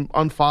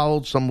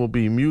 unfollowed. Some will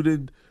be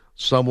muted.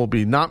 Some will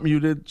be not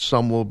muted.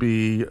 Some will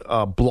be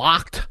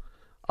blocked.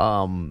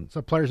 Some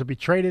players will be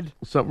traded.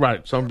 Some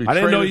will be I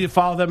didn't know traded. you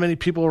follow that many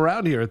people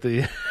around here at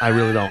the. I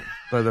really don't.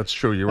 That's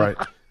true. You're right.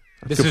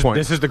 That's a good point.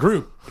 This is the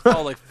group.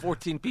 Oh, like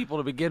 14 people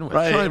to begin with.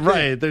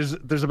 Right.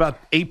 There's about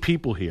 8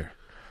 people here.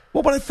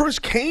 Well, when I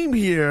first came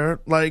here,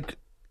 like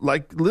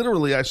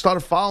literally, I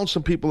started following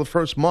some people the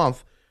first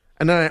month,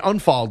 and then I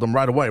unfollowed them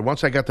right away.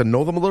 Once I got to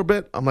know them a little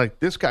bit, I'm like,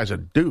 this guy's a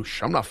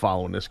douche. I'm not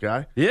following this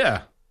guy.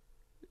 Yeah.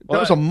 That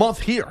was a month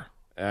here.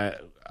 I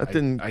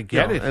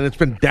get it. And it's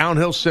been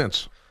downhill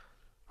since.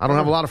 I don't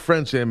have a lot of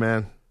friends here,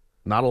 man.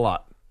 Not a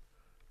lot.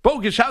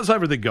 Bogish, how's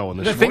everything going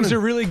this morning? Things are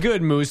really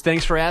good, Moose.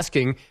 Thanks for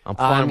asking. I'm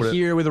fine with it.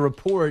 Here with a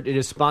report. It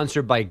is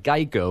sponsored by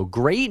Geico.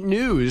 Great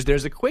news.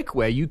 There's a quick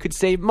way you could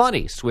save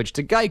money. Switch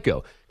to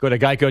Geico. Go to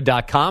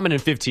geico.com, and in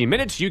 15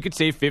 minutes, you could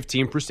save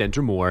 15%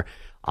 or more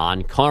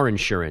on car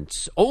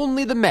insurance.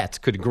 Only the Mets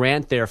could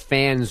grant their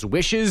fans'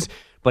 wishes,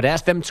 but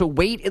ask them to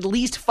wait at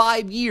least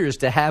 5 years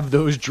to have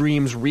those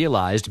dreams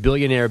realized.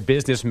 Billionaire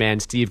businessman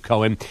Steve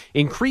Cohen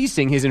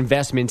increasing his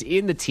investment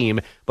in the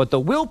team, but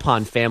the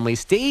Wilpon family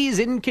stays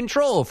in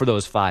control for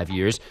those 5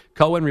 years.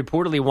 Cohen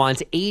reportedly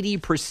wants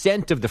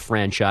 80% of the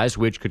franchise,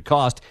 which could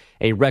cost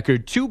a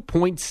record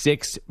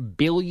 $2.6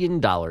 billion.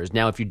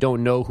 Now, if you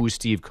don't know who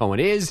Steve Cohen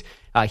is,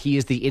 he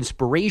is the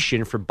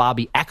inspiration for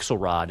Bobby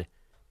Axelrod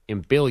in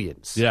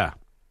Billions. Yeah.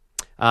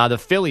 The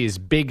Phillies,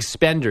 big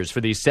spenders for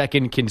the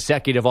second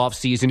consecutive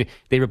offseason.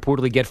 They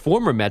reportedly get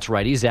former Mets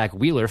righty Zach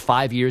Wheeler,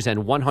 5 years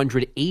and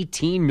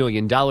 $118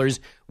 million.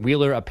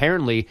 Wheeler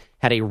apparently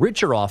had a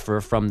richer offer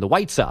from the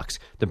White Sox.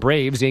 The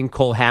Braves in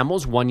Cole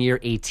Hamels, 1 year,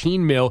 $18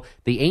 million.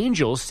 The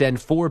Angels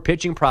send 4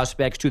 pitching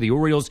prospects to the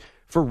Orioles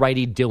for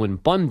righty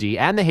Dylan Bundy.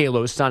 And the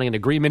Halos signing an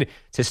agreement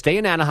to stay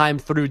in Anaheim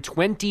through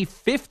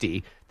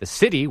 2050. The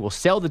city will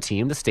sell the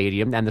team, the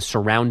stadium, and the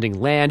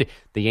surrounding land.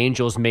 The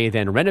Angels may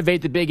then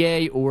renovate the Big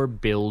A or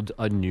build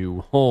a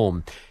new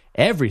home.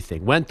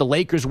 Everything went the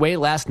Lakers' way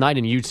last night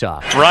in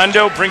Utah.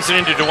 Rondo brings it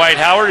into Dwight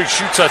Howard, who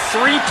shoots a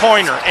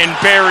three-pointer and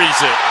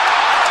buries it.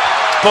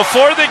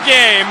 Before the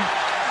game,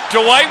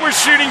 Dwight was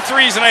shooting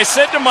threes, and I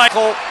said to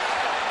Michael,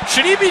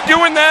 should he be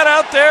doing that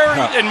out there?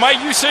 And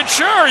Mike, you said,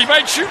 sure, he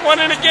might shoot one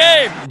in a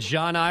game.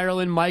 John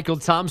Ireland, Michael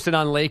Thompson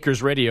on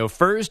Lakers radio.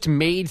 First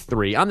made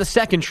 3 on the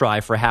second try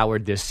for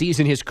Howard this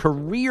season. His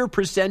career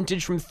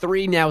percentage from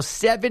 3 now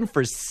 7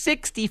 for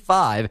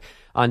 65.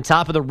 On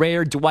top of the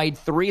rare Dwight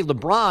 3,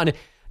 LeBron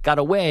got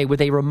away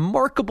with a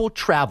remarkable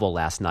travel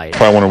last night.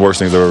 Probably one of the worst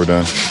things I've ever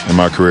done in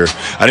my career.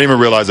 I didn't even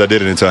realize I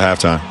did it until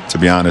halftime, to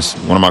be honest.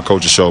 One of my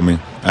coaches showed me.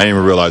 I didn't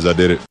even realize I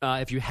did it.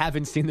 If you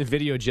haven't seen the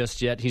video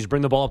just yet, he's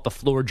bringing the ball up the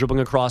floor,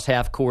 dribbling across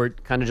half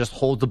court, kind of just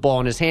holds the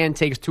ball in his hand,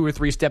 takes 2 or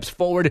 3 steps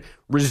forward,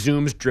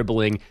 resumes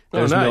dribbling.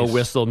 There's no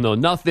whistle, no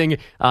nothing.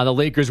 The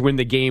Lakers win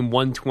the game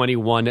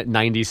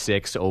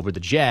 121-96 over the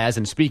Jazz.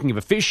 And speaking of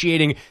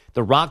officiating,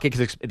 the Rockets,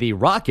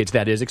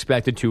 that is,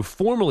 expected to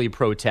formally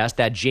protest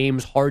that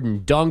James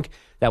Harden dunk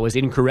that was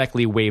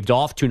incorrectly waved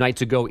off 2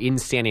 nights ago in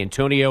San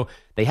Antonio.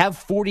 They have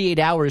 48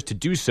 hours to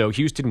do so.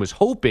 Houston was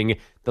hoping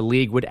the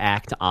league would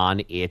act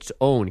on its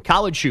own.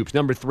 College hoops,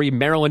 number 3,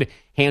 Maryland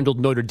handled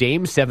Notre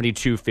Dame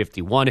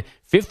 72-51.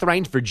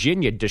 5th-ranked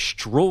Virginia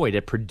destroyed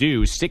at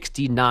Purdue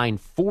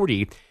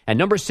 69-40. And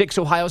number 6,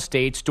 Ohio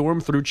State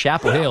stormed through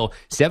Chapel Hill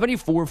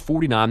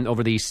 74-49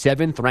 over the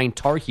 7th-ranked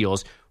Tar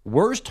Heels.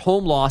 Worst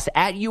home loss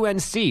at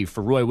UNC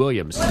for Roy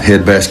Williams.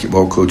 Head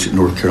basketball coach at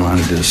North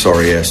Carolina did a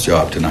sorry-ass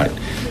job tonight.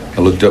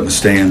 I looked up in the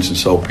stands and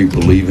saw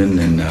people leaving,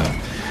 and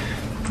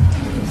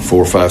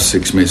 4, 5,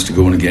 6 minutes to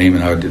go in the game,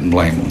 and I didn't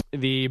blame them.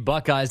 The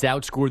Buckeyes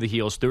outscored the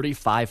Heels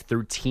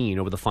 35-13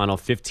 over the final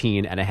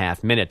 15 and a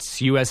half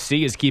minutes.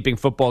 USC is keeping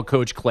football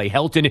coach Clay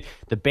Helton.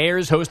 The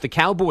Bears host the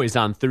Cowboys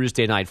on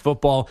Thursday Night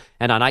Football.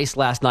 And on ice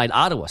last night,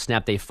 Ottawa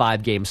snapped a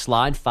 5-game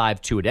slide,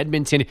 5-2 at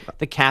Edmonton.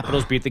 The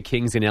Capitals beat the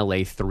Kings in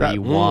L.A.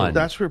 3-1.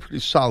 That's a pretty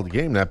solid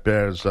game, that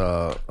Bears,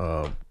 what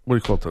do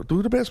you call it?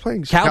 Do the Bears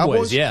playing?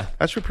 Cowboys, yeah.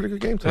 That's a pretty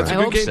good game tonight. That's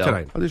a good game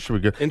tonight. Oh, this should be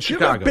good. In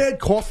Chicago. You ever have bad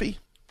coffee?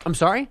 I'm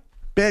sorry?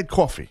 Bad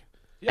coffee.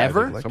 Yeah,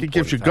 ever? Like it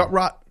gives you gut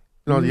rot.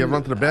 You know, you ever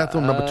run to the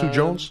bathroom, number 2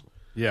 Jones?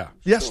 Yeah.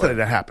 Yesterday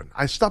that happened.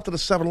 I stopped at a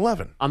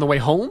 7-Eleven. On the way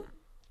home?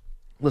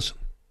 Listen,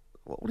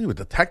 what are you, a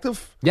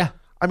detective? Yeah.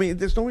 I mean,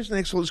 there's no reason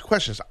to ask all these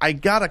questions. I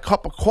got a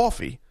cup of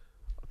coffee,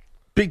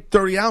 big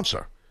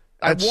 30-ouncer,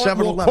 at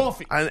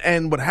 7-Eleven.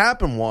 And what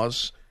happened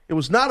was, it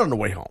was not on the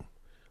way home.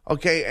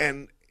 Okay,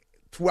 and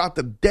throughout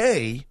the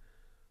day,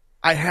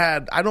 I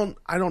don't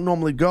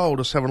normally go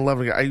to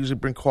 7-Eleven. I usually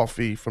bring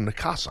coffee from the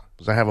casa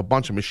because I have a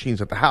bunch of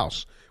machines at the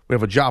house. We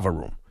have a Java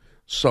room.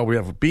 So we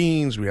have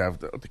beans, we have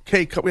the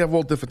K-cup, we have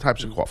all different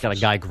types of coffee. Got a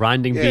guy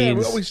grinding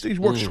beans. He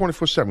works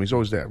 24/7. He's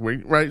always there,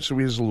 right? So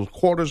he has little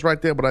quarters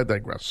right there, but I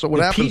digress. So what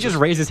happens? Pete just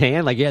raised his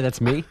hand like, yeah,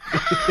 that's me.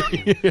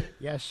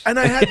 Yes. And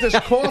I had this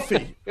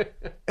coffee,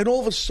 and all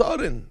of a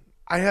sudden,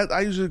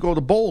 I usually go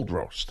to boiled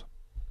roast.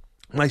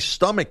 My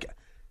stomach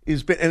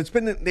is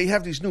they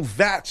have these new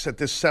vats at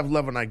this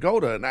 7-Eleven I go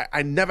to, and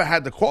I never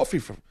had the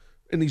coffee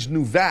in these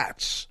new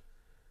vats.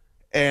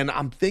 And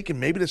I'm thinking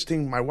maybe this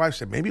thing, my wife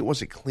said, maybe it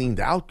wasn't cleaned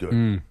out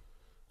good.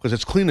 Because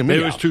it's cleaning me out.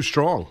 Maybe it was too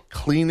strong.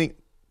 Cleaning.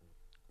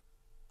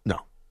 No.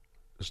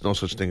 There's no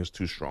such thing as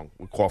too strong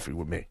with coffee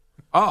with me.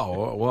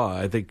 Oh,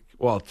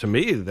 well, to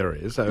me, there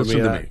is.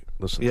 Listen to me.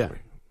 Listen to me.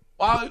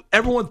 Well,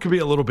 everyone could be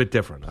a little bit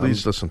different.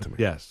 Please listen to me.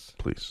 Yes.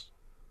 Please.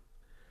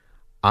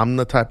 I'm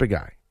the type of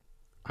guy.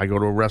 I go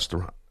to a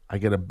restaurant. I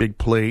get a big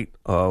plate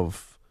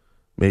of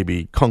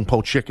maybe Kung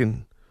Po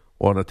chicken,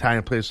 or an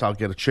Italian place, I'll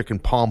get a chicken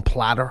palm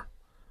platter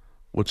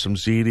with some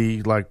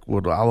ziti, like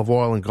with olive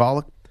oil and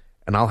garlic,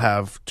 and I'll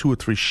have 2 or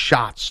 3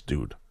 shots,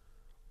 dude,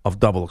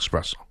 of double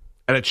espresso.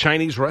 At a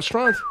Chinese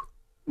restaurant?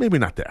 Maybe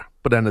not there,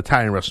 but at an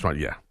Italian restaurant,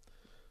 yeah.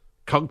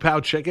 Kung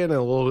Pao chicken and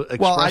a little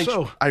espresso?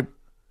 Well, I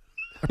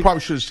probably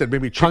should have said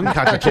maybe chicken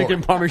cacciatore.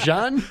 Chicken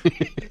parmesan?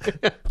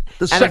 The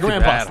and second a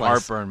grandpa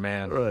slice. Heartburn,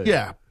 man. Right.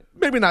 Yeah,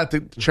 maybe not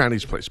the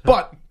Chinese place,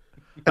 but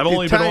I've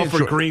only been Italian offered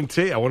joint. green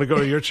tea. I want to go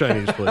to your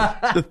Chinese place.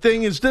 The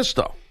thing is this,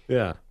 though.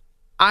 Yeah.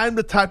 I'm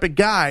the type of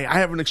guy, I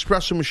have an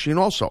espresso machine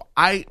also.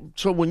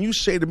 So when you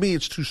say to me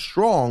it's too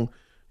strong,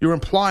 you're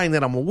implying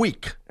that I'm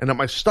weak and that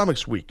my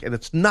stomach's weak, and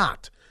it's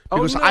not.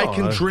 Because I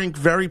can drink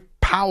very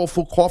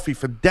powerful coffee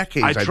for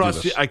decades. I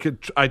trust you.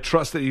 I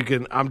trust that you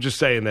can. I'm just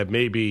saying that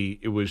maybe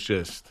it was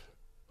just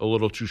a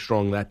little too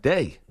strong that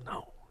day. No,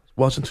 it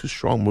wasn't too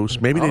strong,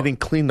 Moose. Maybe they didn't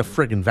clean the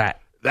friggin' vat.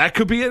 That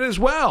could be it as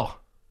well.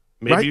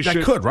 Maybe right? you That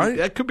should, could, right?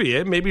 That could be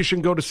it. Maybe you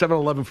shouldn't go to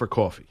 7-Eleven for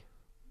coffee.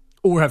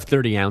 Or have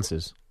 30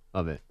 ounces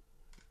of it.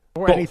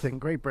 Or anything.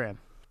 Great brand.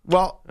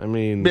 Well, I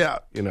mean, yeah,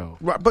 you know.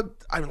 Right, but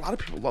a lot of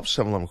people love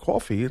 7-Eleven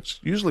coffee. It's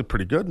usually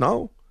pretty good,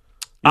 no?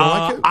 You don't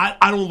like it?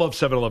 I don't love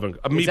 7-Eleven.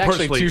 It's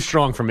actually too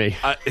strong for me.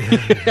 I'm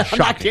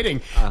not kidding.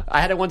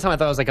 I had it one time. I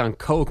thought I was like on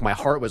coke. My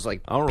heart was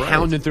like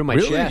pounding through my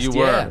chest. You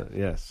were?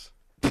 Yes.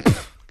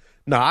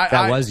 No,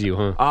 that was you,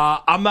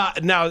 huh? I'm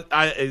not. Now,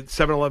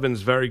 7-Eleven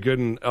is very good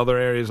in other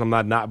areas. I'm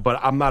not, but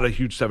I'm not a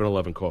huge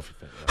 7-Eleven coffee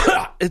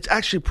fan. It's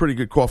actually pretty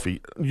good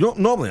coffee.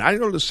 Normally, I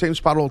go to the same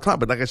spot all the time,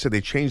 but like I said,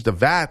 they changed the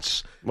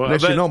vats. Well,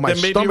 next you know, my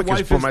stomach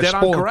is full, my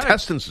small correct.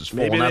 intestines is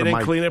falling Maybe they out of didn't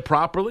my... clean it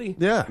properly.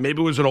 Yeah.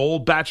 Maybe it was an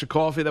old batch of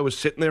coffee that was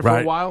sitting there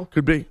for a while.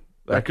 Could be.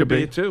 That could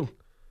be it, too.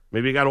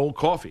 Maybe you got old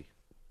coffee.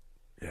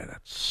 Yeah,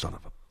 that son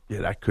of a...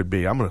 Yeah, that could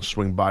be. I'm going to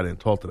swing by there and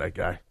talk to that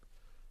guy.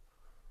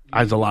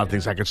 There's a lot of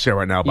things I could say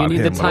right now about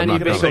him. The tiny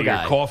say your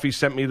coffee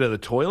sent me to the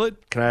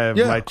toilet? Can I have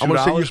my $2 I'm going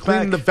to say you're back?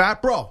 cleaning the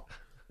vat, bro.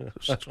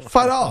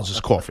 $5 is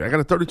coffee. I got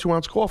a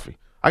 32-ounce coffee.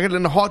 I got it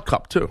in a hard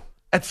cup, too.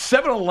 At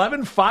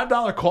 7-Eleven,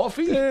 $5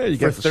 coffee? Yeah, you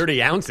For get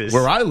 30 ounces.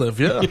 Where I live,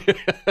 yeah.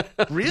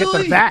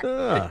 Really? Get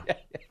Yeah.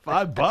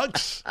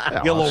 $5?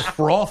 Get a little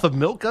froth of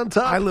milk on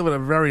top? I live in a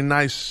very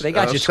nice They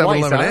got you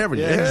 7-Eleven twice, huh?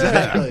 area. Yeah,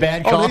 exactly.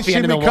 Bad They coffee see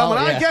and me in the coming.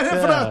 wallet. I get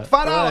him for the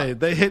 $5. Right.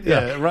 They hit you.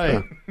 Yeah,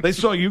 right. They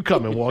saw you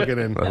coming, walking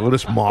in. Look at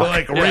this mark. They're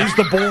like, raise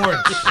the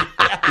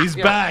boards. He's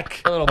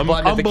back. A little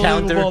button at the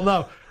counter. Unbelievable.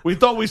 No. We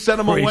thought we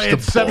sent him Raise away the at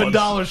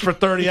 $7 for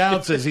 30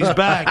 ounces. He's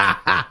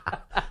back.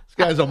 This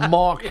guy's a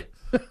mark.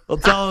 I'll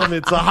tell him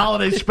it's a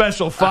holiday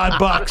special,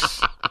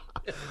 $5.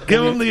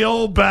 Give him the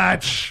old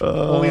batch.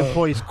 All the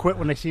employees quit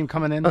when they see him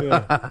coming in.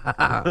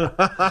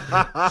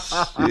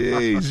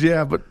 Jeez,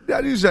 yeah, but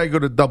usually I go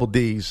to Double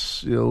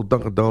D's,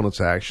 Dunkin'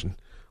 Donuts action,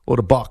 or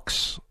the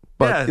Bucks.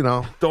 But,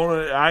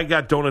 Donut. I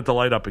got Donut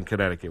Delight up in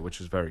Connecticut, which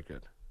is very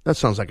good. That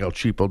sounds like El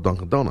Cheapo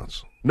Dunkin'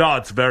 Donuts. No,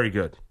 it's very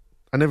good.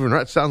 I never even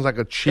read. It sounds like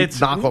a cheap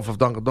knockoff of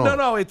Dunkin' Donuts.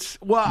 No, it's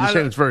well. You're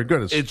saying it's very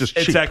good. It's just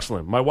cheap. It's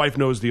excellent. My wife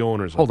knows the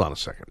owners. Hold on a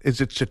second. It's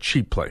a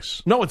cheap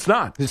place? No, it's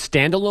not. Is it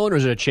standalone or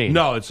is it a chain?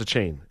 No, it's a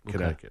chain. Okay.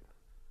 Connecticut.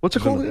 What's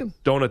it called again?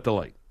 Donut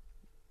Delight.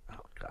 Oh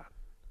God,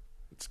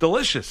 it's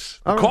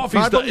delicious. All right,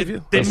 Coffee's. I believe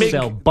you. They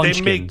sell make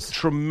Bunchkins.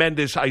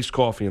 tremendous iced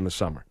coffee in the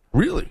summer.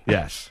 Really?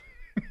 Yes.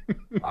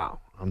 Wow,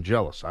 I'm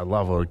jealous. I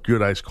love a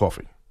good iced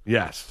coffee.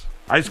 Yes,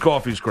 iced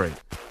coffee's great.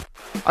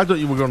 I thought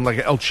you were going like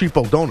El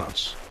Cheapo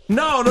Donuts.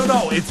 No.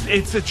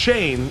 It's a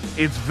chain.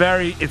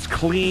 It's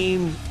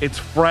clean. It's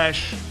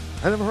fresh.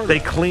 I never heard. They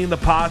clean the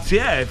pots.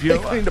 Yeah, if you They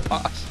clean the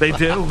pots. They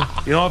do. You don't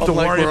have to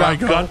Unlike worry where I about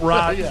go. gut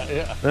rot. Yeah. You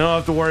don't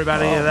have to worry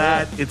about any of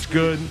that. Man. It's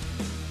good.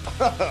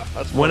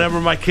 That's Whenever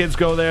my kids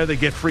go there, they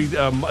get free.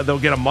 They'll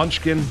get a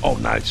munchkin. Oh,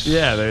 nice.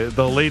 Yeah,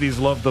 the ladies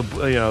love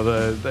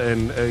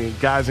and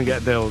guys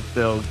they'll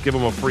give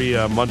them a free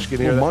munchkin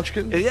here.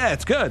 Munchkin? Yeah,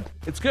 it's good.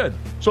 It's good.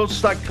 So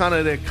it's like kind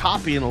of they're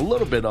copying a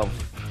little bit of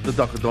the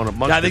Dunkin' Donut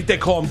munchkin. I think they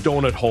call them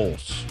donut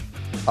holes.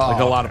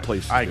 Like a lot of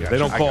places. I do. got They you,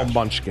 don't I call got them you.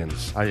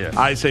 munchkins. Yeah.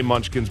 I say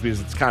munchkins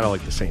because it's kind of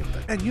like the same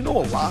thing. And you know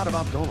a lot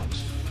about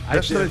donuts.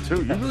 Yesterday,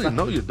 too. You really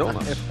know your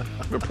donuts.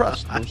 I'm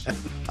impressed. All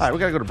right, we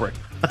got to go to break.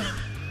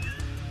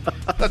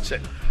 That's it.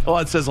 Well,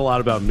 it says a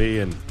lot about me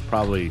and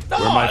probably where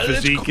my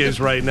physique is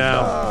right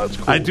now. No, it's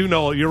cool. I do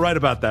know. You're right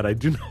about that. I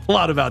do know a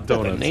lot about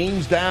donuts. The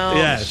names down,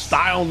 Yes. the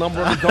style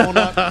number of the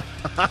donut,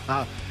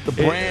 the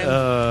brand.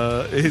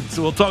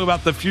 We'll talk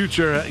about the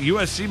future.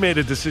 USC made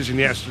a decision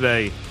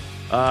yesterday.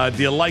 Do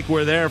you like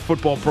where their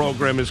football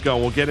program is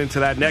going? We'll get into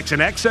that next.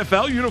 And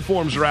XFL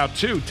uniforms are out,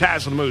 too.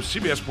 Taz and Moose,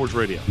 CBS Sports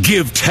Radio.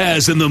 Give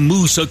Taz and the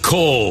Moose a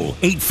call.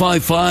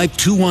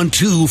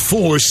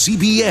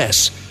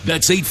 855-212-4CBS.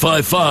 That's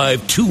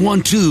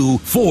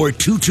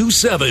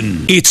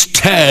 855-212-4227. It's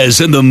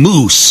Taz and the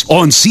Moose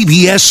on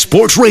CBS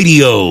Sports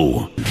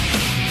Radio.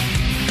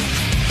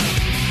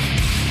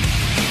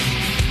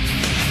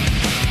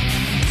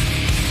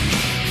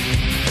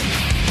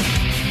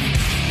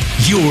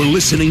 You're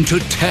listening to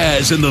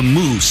Taz and the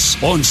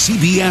Moose on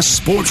CBS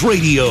Sports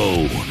Radio.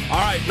 All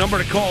right, number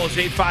to call is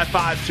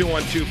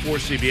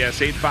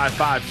 855-212-4CBS,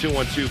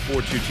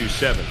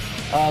 855-212-4227.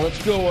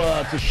 Let's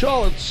go to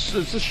Charlotte.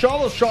 Is this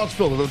Charlotte or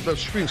Charlottesville? The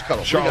screen's cut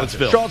off.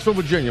 Charlottesville. Charlottesville,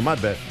 Virginia, my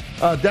bad.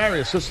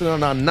 Darius,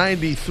 listening on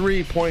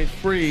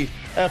 93.3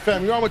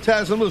 FM. You're on with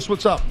Taz and Moose.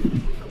 What's up?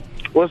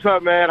 What's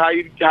up, man? How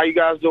you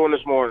guys doing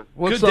this morning?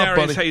 What's Good, up,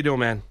 Darius. buddy? How you doing,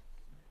 man?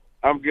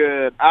 I'm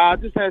good. I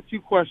just had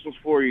two questions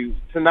for you.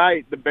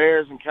 Tonight, the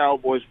Bears and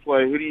Cowboys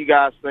play. Who do you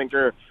guys think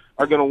are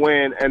going to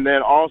win? And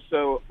then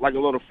also, like a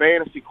little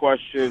fantasy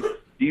question,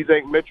 do you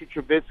think Mitchell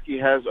Trubisky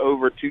has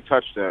over 2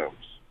 touchdowns?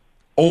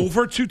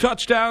 Over 2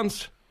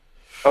 touchdowns?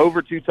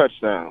 Over 2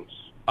 touchdowns.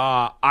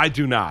 I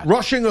do not.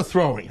 Rushing or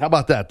throwing? How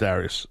about that,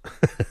 Darius?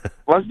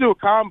 Let's do a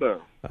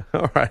combo.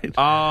 All right.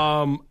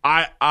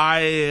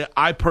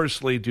 I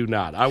personally do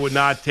not. I would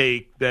not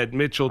take that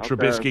Mitchell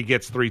Trubisky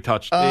gets 3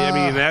 touchdowns. I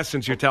mean, in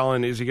essence, you're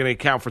telling, is he going to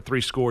account for 3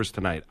 scores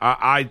tonight?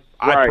 I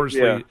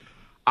personally,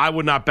 I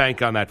would not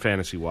bank on that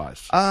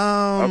fantasy-wise.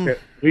 Okay.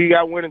 Who you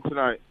got winning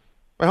tonight?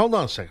 Wait, hold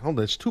on a second. Hold on.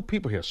 There's 2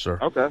 people here, sir.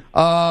 Okay.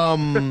 I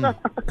don't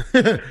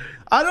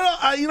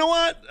know. You know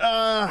what?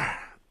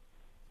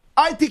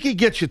 I think he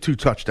gets you 2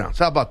 touchdowns.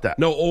 How about that?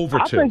 No, over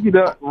 2. I think he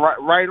does.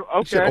 Right. Okay.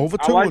 You said over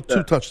 2 like or 2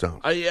 that.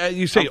 touchdowns?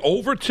 You say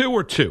over 2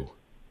 or 2?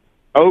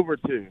 Over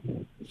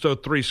 2. So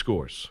 3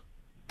 scores.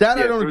 That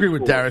I Yeah, don't 3 agree with,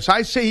 scores. Darius.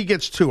 I say he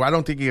gets 2. I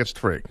don't think he gets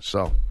 3.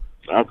 So,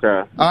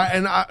 Okay.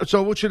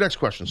 so what's your next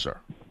question, sir?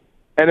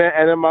 And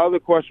then my other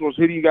question was,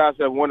 who do you guys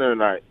have winning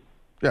tonight?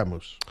 Yeah,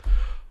 Moose.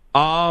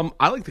 I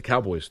like the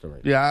Cowboys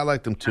tonight. Yeah, I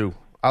like them too.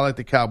 I like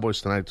the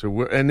Cowboys tonight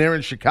too. And they're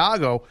in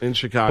Chicago. In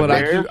Chicago. But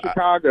They're in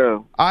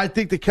Chicago. I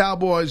think the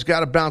Cowboys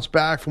got to bounce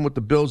back from what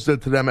the Bills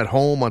did to them at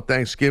home on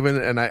Thanksgiving,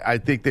 and I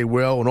think they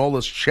will. And all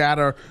this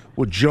chatter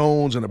with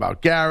Jones and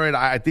about Garrett,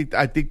 I think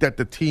that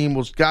the team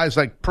was guys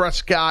like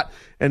Prescott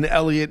and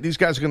Elliott. These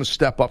guys are going to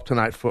step up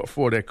tonight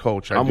for their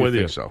coach. I'm with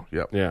you. So,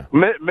 yep. Yeah.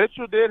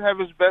 Mitchell did have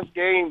his best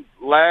game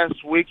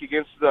last week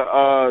against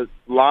the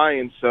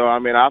Lions, so I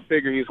mean, I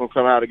figure he's going to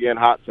come out again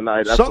hot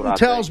tonight. That's Something what I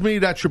tells think. me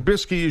that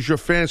Trubisky is your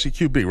fantasy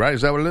QB, right?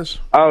 Is that what it is?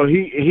 Oh,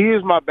 he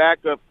is my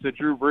backup to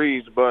Drew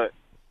Brees, but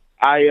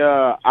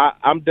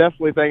I'm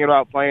definitely thinking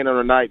about playing him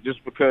tonight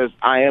just because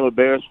I am a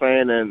Bears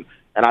fan and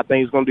I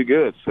think he's going to do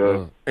good.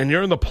 So, And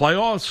you're in the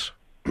playoffs?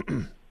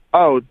 this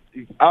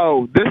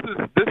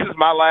is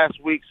my last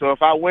week. So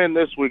if I win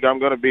this week, I'm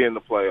going to be in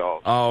the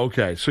playoffs. Oh,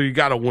 okay. So you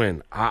got to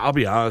win. I'll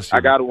be honest. I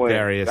got to win.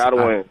 Darius. Got to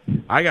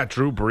win. I got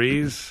Drew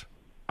Brees.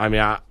 I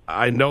mean,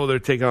 I know they're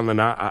taking on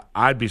the.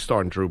 I'd be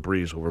starting Drew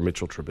Brees over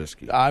Mitchell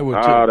Trubisky. I would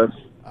too.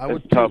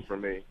 That's tough for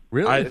me.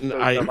 Really?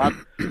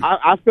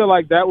 I feel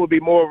like that would be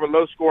more of a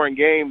low-scoring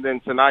game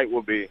than tonight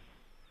will be.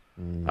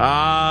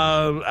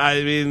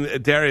 I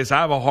mean, Darius,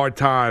 I have a hard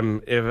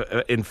time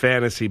in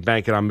fantasy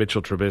banking on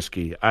Mitchell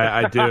Trubisky.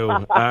 I do.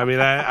 I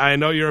mean, I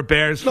know you're a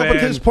Bears fan. No, but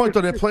to his point,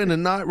 though, they're playing the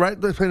nine, right?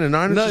 They're playing the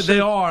Niners. No,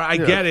 they are. I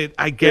get it.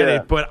 I get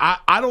it. But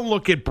I don't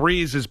look at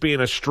Breeze as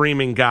being a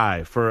streaming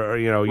guy for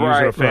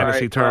using a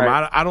fantasy term.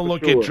 Right. I don't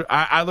look at.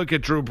 I look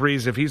at Drew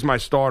Brees. If he's my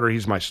starter,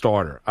 he's my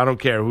starter. I don't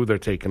care who they're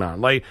taking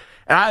on. Like,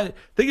 and I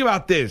think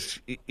about this.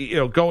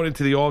 Going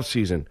into the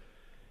offseason.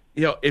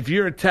 If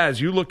you're a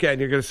Taz, you look at it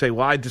and you're going to say,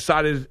 well, I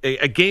decided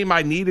a game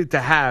I needed to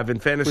have in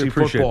fantasy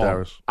football.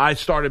 Darius. I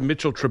started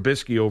Mitchell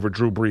Trubisky over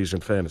Drew Brees in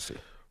fantasy.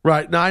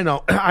 Right. No, I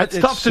know. It's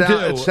tough to do.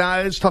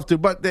 It's tough to do.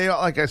 But they are,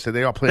 like I said,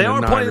 they are playing the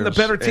Niners. They are playing the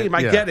better team.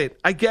 I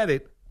get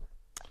it.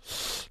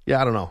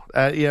 Yeah, I don't know.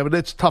 But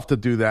it's tough to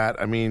do that.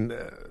 I mean,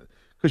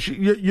 because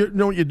you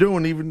know what you're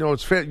doing, even though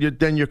it's fair,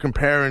 then you're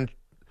comparing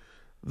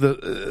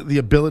the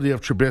ability of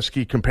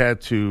Trubisky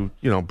compared to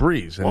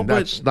Breeze, and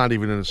that's not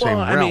even in the same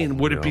realm. I mean,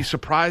 would it be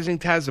surprising,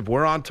 Taz, if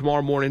we're on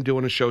tomorrow morning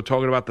doing a show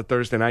talking about the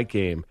Thursday night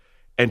game,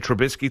 and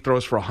Trubisky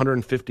throws for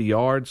 150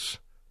 yards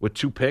with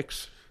 2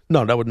 picks?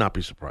 No, that would not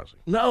be surprising.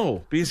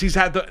 No, because he's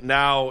had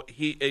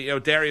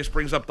Darius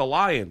brings up the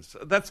Lions.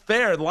 That's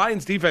fair. The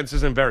Lions' defense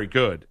isn't very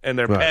good, and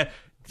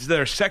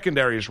their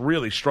secondary has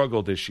really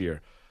struggled this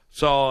year.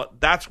 So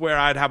that's where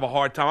I'd have a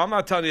hard time. I'm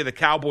not telling you the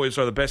Cowboys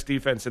are the best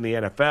defense in the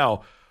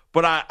NFL.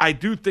 But I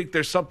do think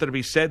there's something to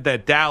be said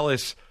that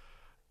Dallas,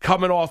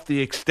 coming off the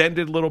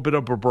extended little bit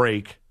of a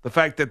break, the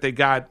fact that they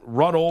got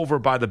run over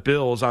by the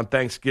Bills on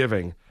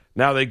Thanksgiving,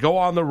 now they go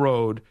on the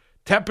road.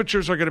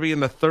 Temperatures are going to be in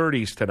the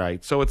 30s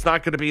tonight, so it's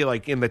not going to be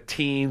like in the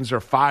teens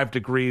or 5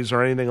 degrees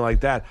or anything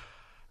like that.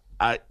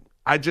 I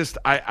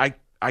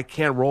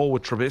can't roll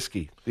with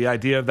Trubisky. The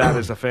idea of that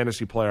as a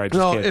fantasy player, I just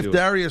can't do it. If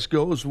Darius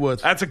goes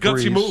with that's a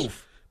gutsy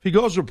move. If he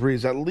goes with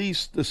Breeze, at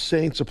least the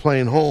Saints are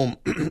playing home,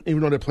 even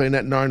though they're playing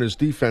that Niners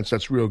defense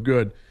that's real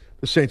good.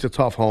 The Saints are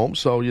tough home,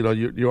 so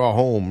you are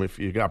home if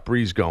you got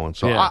Breeze going.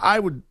 So yeah.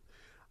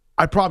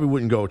 I probably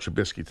wouldn't go with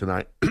Trubisky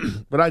tonight,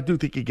 but I do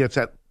think he gets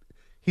that.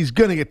 He's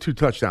going to get 2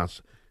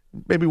 touchdowns,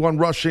 maybe 1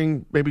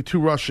 rushing, maybe 2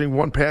 rushing,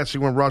 1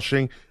 passing, 1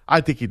 rushing. I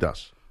think he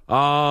does.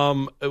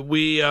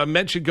 We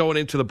mentioned going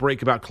into the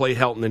break about Clay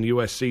Helton and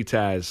USC,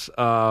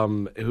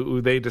 Taz,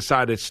 who they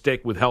decided to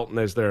stick with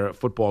Helton as their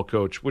football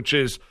coach, which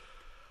is.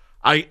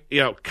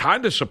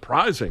 Kind of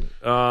surprising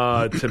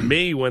to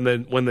me when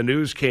the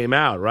news came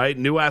out, right?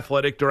 New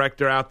athletic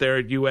director out there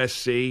at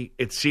USC.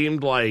 It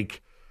seemed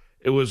like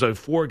it was a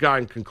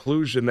foregone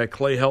conclusion that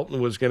Clay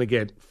Helton was going to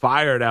get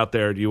fired out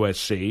there at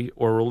USC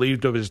or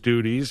relieved of his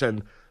duties,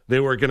 and they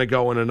were going to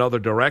go in another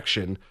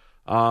direction.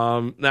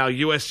 Now,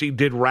 USC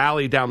did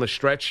rally down the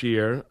stretch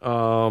here,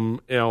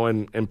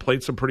 and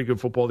played some pretty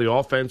good football. The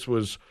offense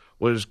was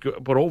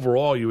good, but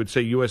overall, you would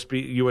say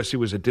USC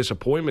was a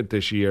disappointment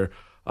this year.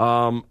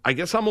 I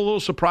guess I'm a little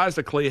surprised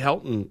that Clay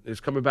Helton is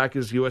coming back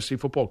as USC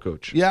football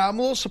coach. Yeah, I'm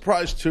a little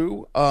surprised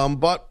too.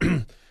 But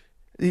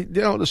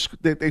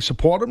they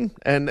support him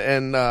and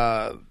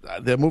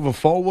they're moving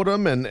forward with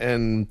him,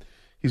 and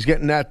he's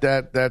getting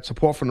that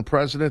support from the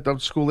president of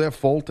the school there,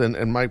 Folt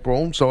and Mike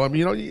Brown. So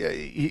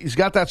he's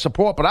got that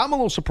support. But I'm a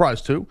little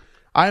surprised too.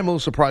 I am a little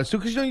surprised too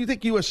because you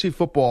think USC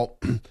football,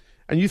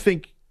 and you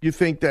think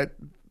that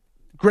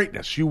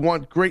greatness. You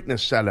want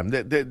greatness at them.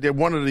 They're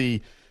one of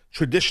the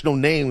traditional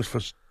names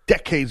for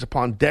decades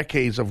upon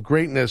decades of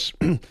greatness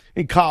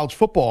in college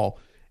football,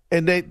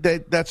 and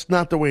that's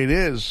not the way it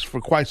is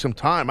for quite some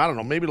time. I don't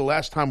know. Maybe the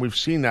last time we've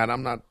seen that,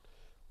 I'm not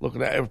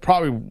looking at it,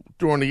 probably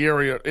during the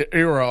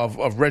era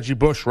of Reggie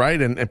Bush, right,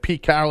 and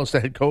Pete Carroll as the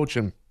head coach,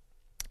 and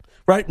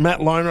right, Matt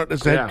Leinart as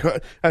the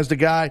as the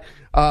guy.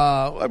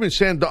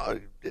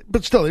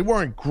 But still, they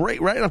weren't great,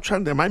 right?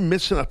 Am I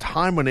missing a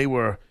time when they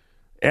were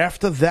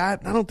after that?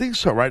 I don't think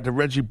so, right? The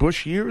Reggie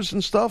Bush years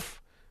and stuff.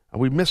 Are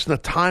we missing a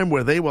time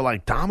where they were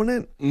like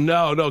dominant?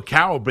 No.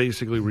 Carroll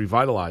basically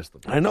revitalized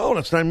them. I know,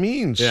 that's what I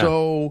mean. Yeah.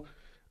 So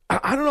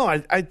I don't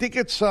know. I think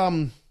it's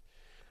also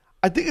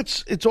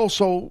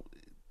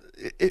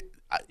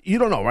you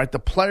don't know, right? The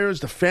players,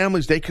 the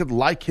families, they could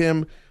like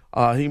him.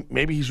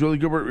 Maybe he's really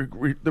good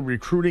with the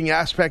recruiting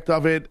aspect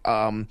of it.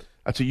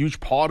 That's a huge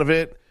part of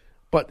it.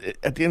 But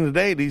at the end of the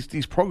day,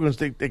 these programs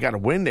they got to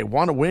win. They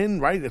want to win,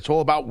 right? It's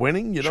all about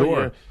winning.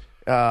 Sure.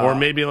 Or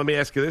maybe, let me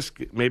ask you this,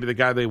 maybe the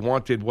guy they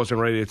wanted wasn't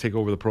ready to take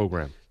over the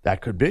program.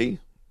 That could be.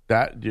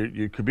 That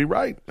you could be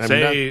right.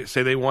 Say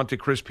they wanted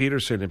Chris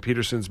Peterson, and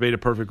Peterson's made it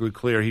perfectly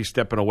clear he's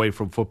stepping away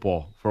from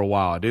football for a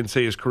while. I didn't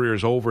say his career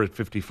is over at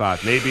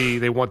 55. Maybe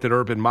they wanted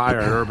Urban Meyer,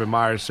 and Urban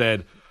Meyer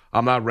said,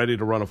 I'm not ready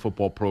to run a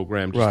football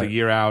program just a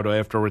year out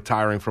after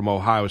retiring from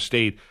Ohio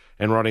State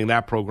and running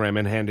that program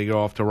and handing it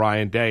off to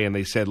Ryan Day. And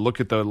they said, look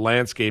at the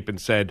landscape and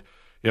said,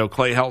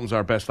 Clay Helton's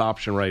our best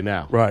option right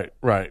now. Right.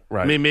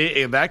 I mean,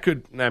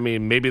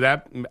 maybe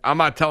that. I'm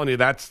not telling you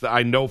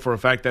I know for a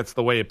fact that's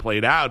the way it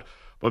played out,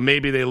 but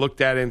maybe they looked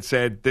at it and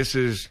said, this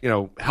is,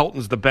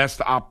 Helton's the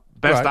best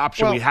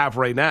option we have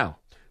right now.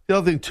 The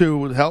other thing, too,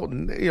 with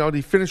Helton,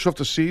 he finished off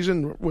the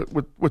season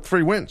with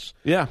 3 wins.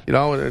 Yeah.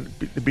 And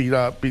beat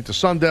the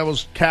Sun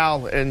Devils,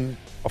 Cal, and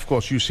of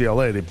course,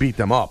 UCLA, they beat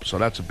them up. So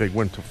that's a big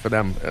win for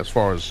them as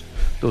far as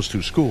those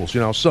two schools,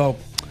 So,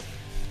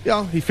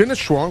 he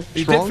finished strong.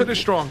 He did finish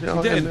strong. He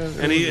did.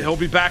 And he'll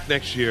be back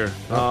next year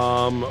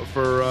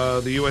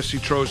for the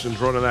USC Trojans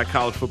running that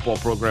college football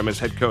program as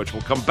head coach.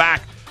 We'll come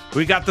back.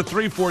 We got the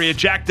 3 for you.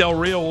 Jack Del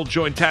Rio will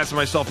join Taz and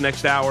myself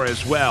next hour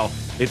as well.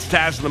 It's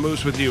Taz and the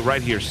Moose with you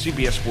right here,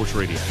 CBS Sports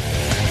Radio.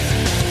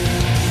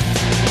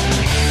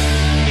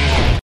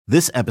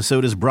 This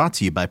episode is brought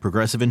to you by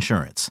Progressive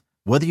Insurance.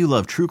 Whether you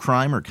love true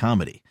crime or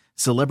comedy,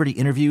 celebrity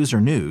interviews or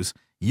news,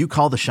 you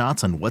call the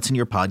shots on what's in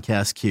your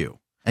podcast queue.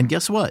 And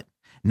guess what?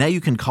 Now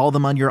you can call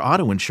them on your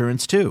auto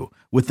insurance too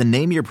with the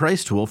Name Your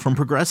Price tool from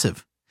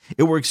Progressive.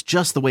 It works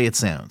just the way it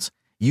sounds.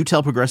 You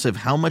tell Progressive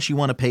how much you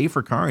want to pay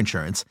for car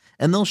insurance,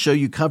 and they'll show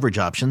you coverage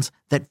options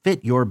that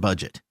fit your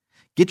budget.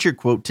 Get your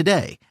quote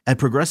today at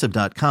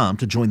Progressive.com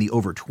to join the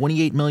over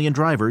 28 million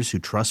drivers who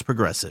trust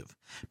Progressive.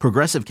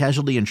 Progressive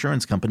Casualty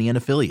Insurance Company and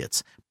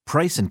Affiliates.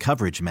 Price and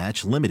coverage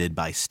match limited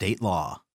by state law.